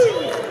Sunday, guys.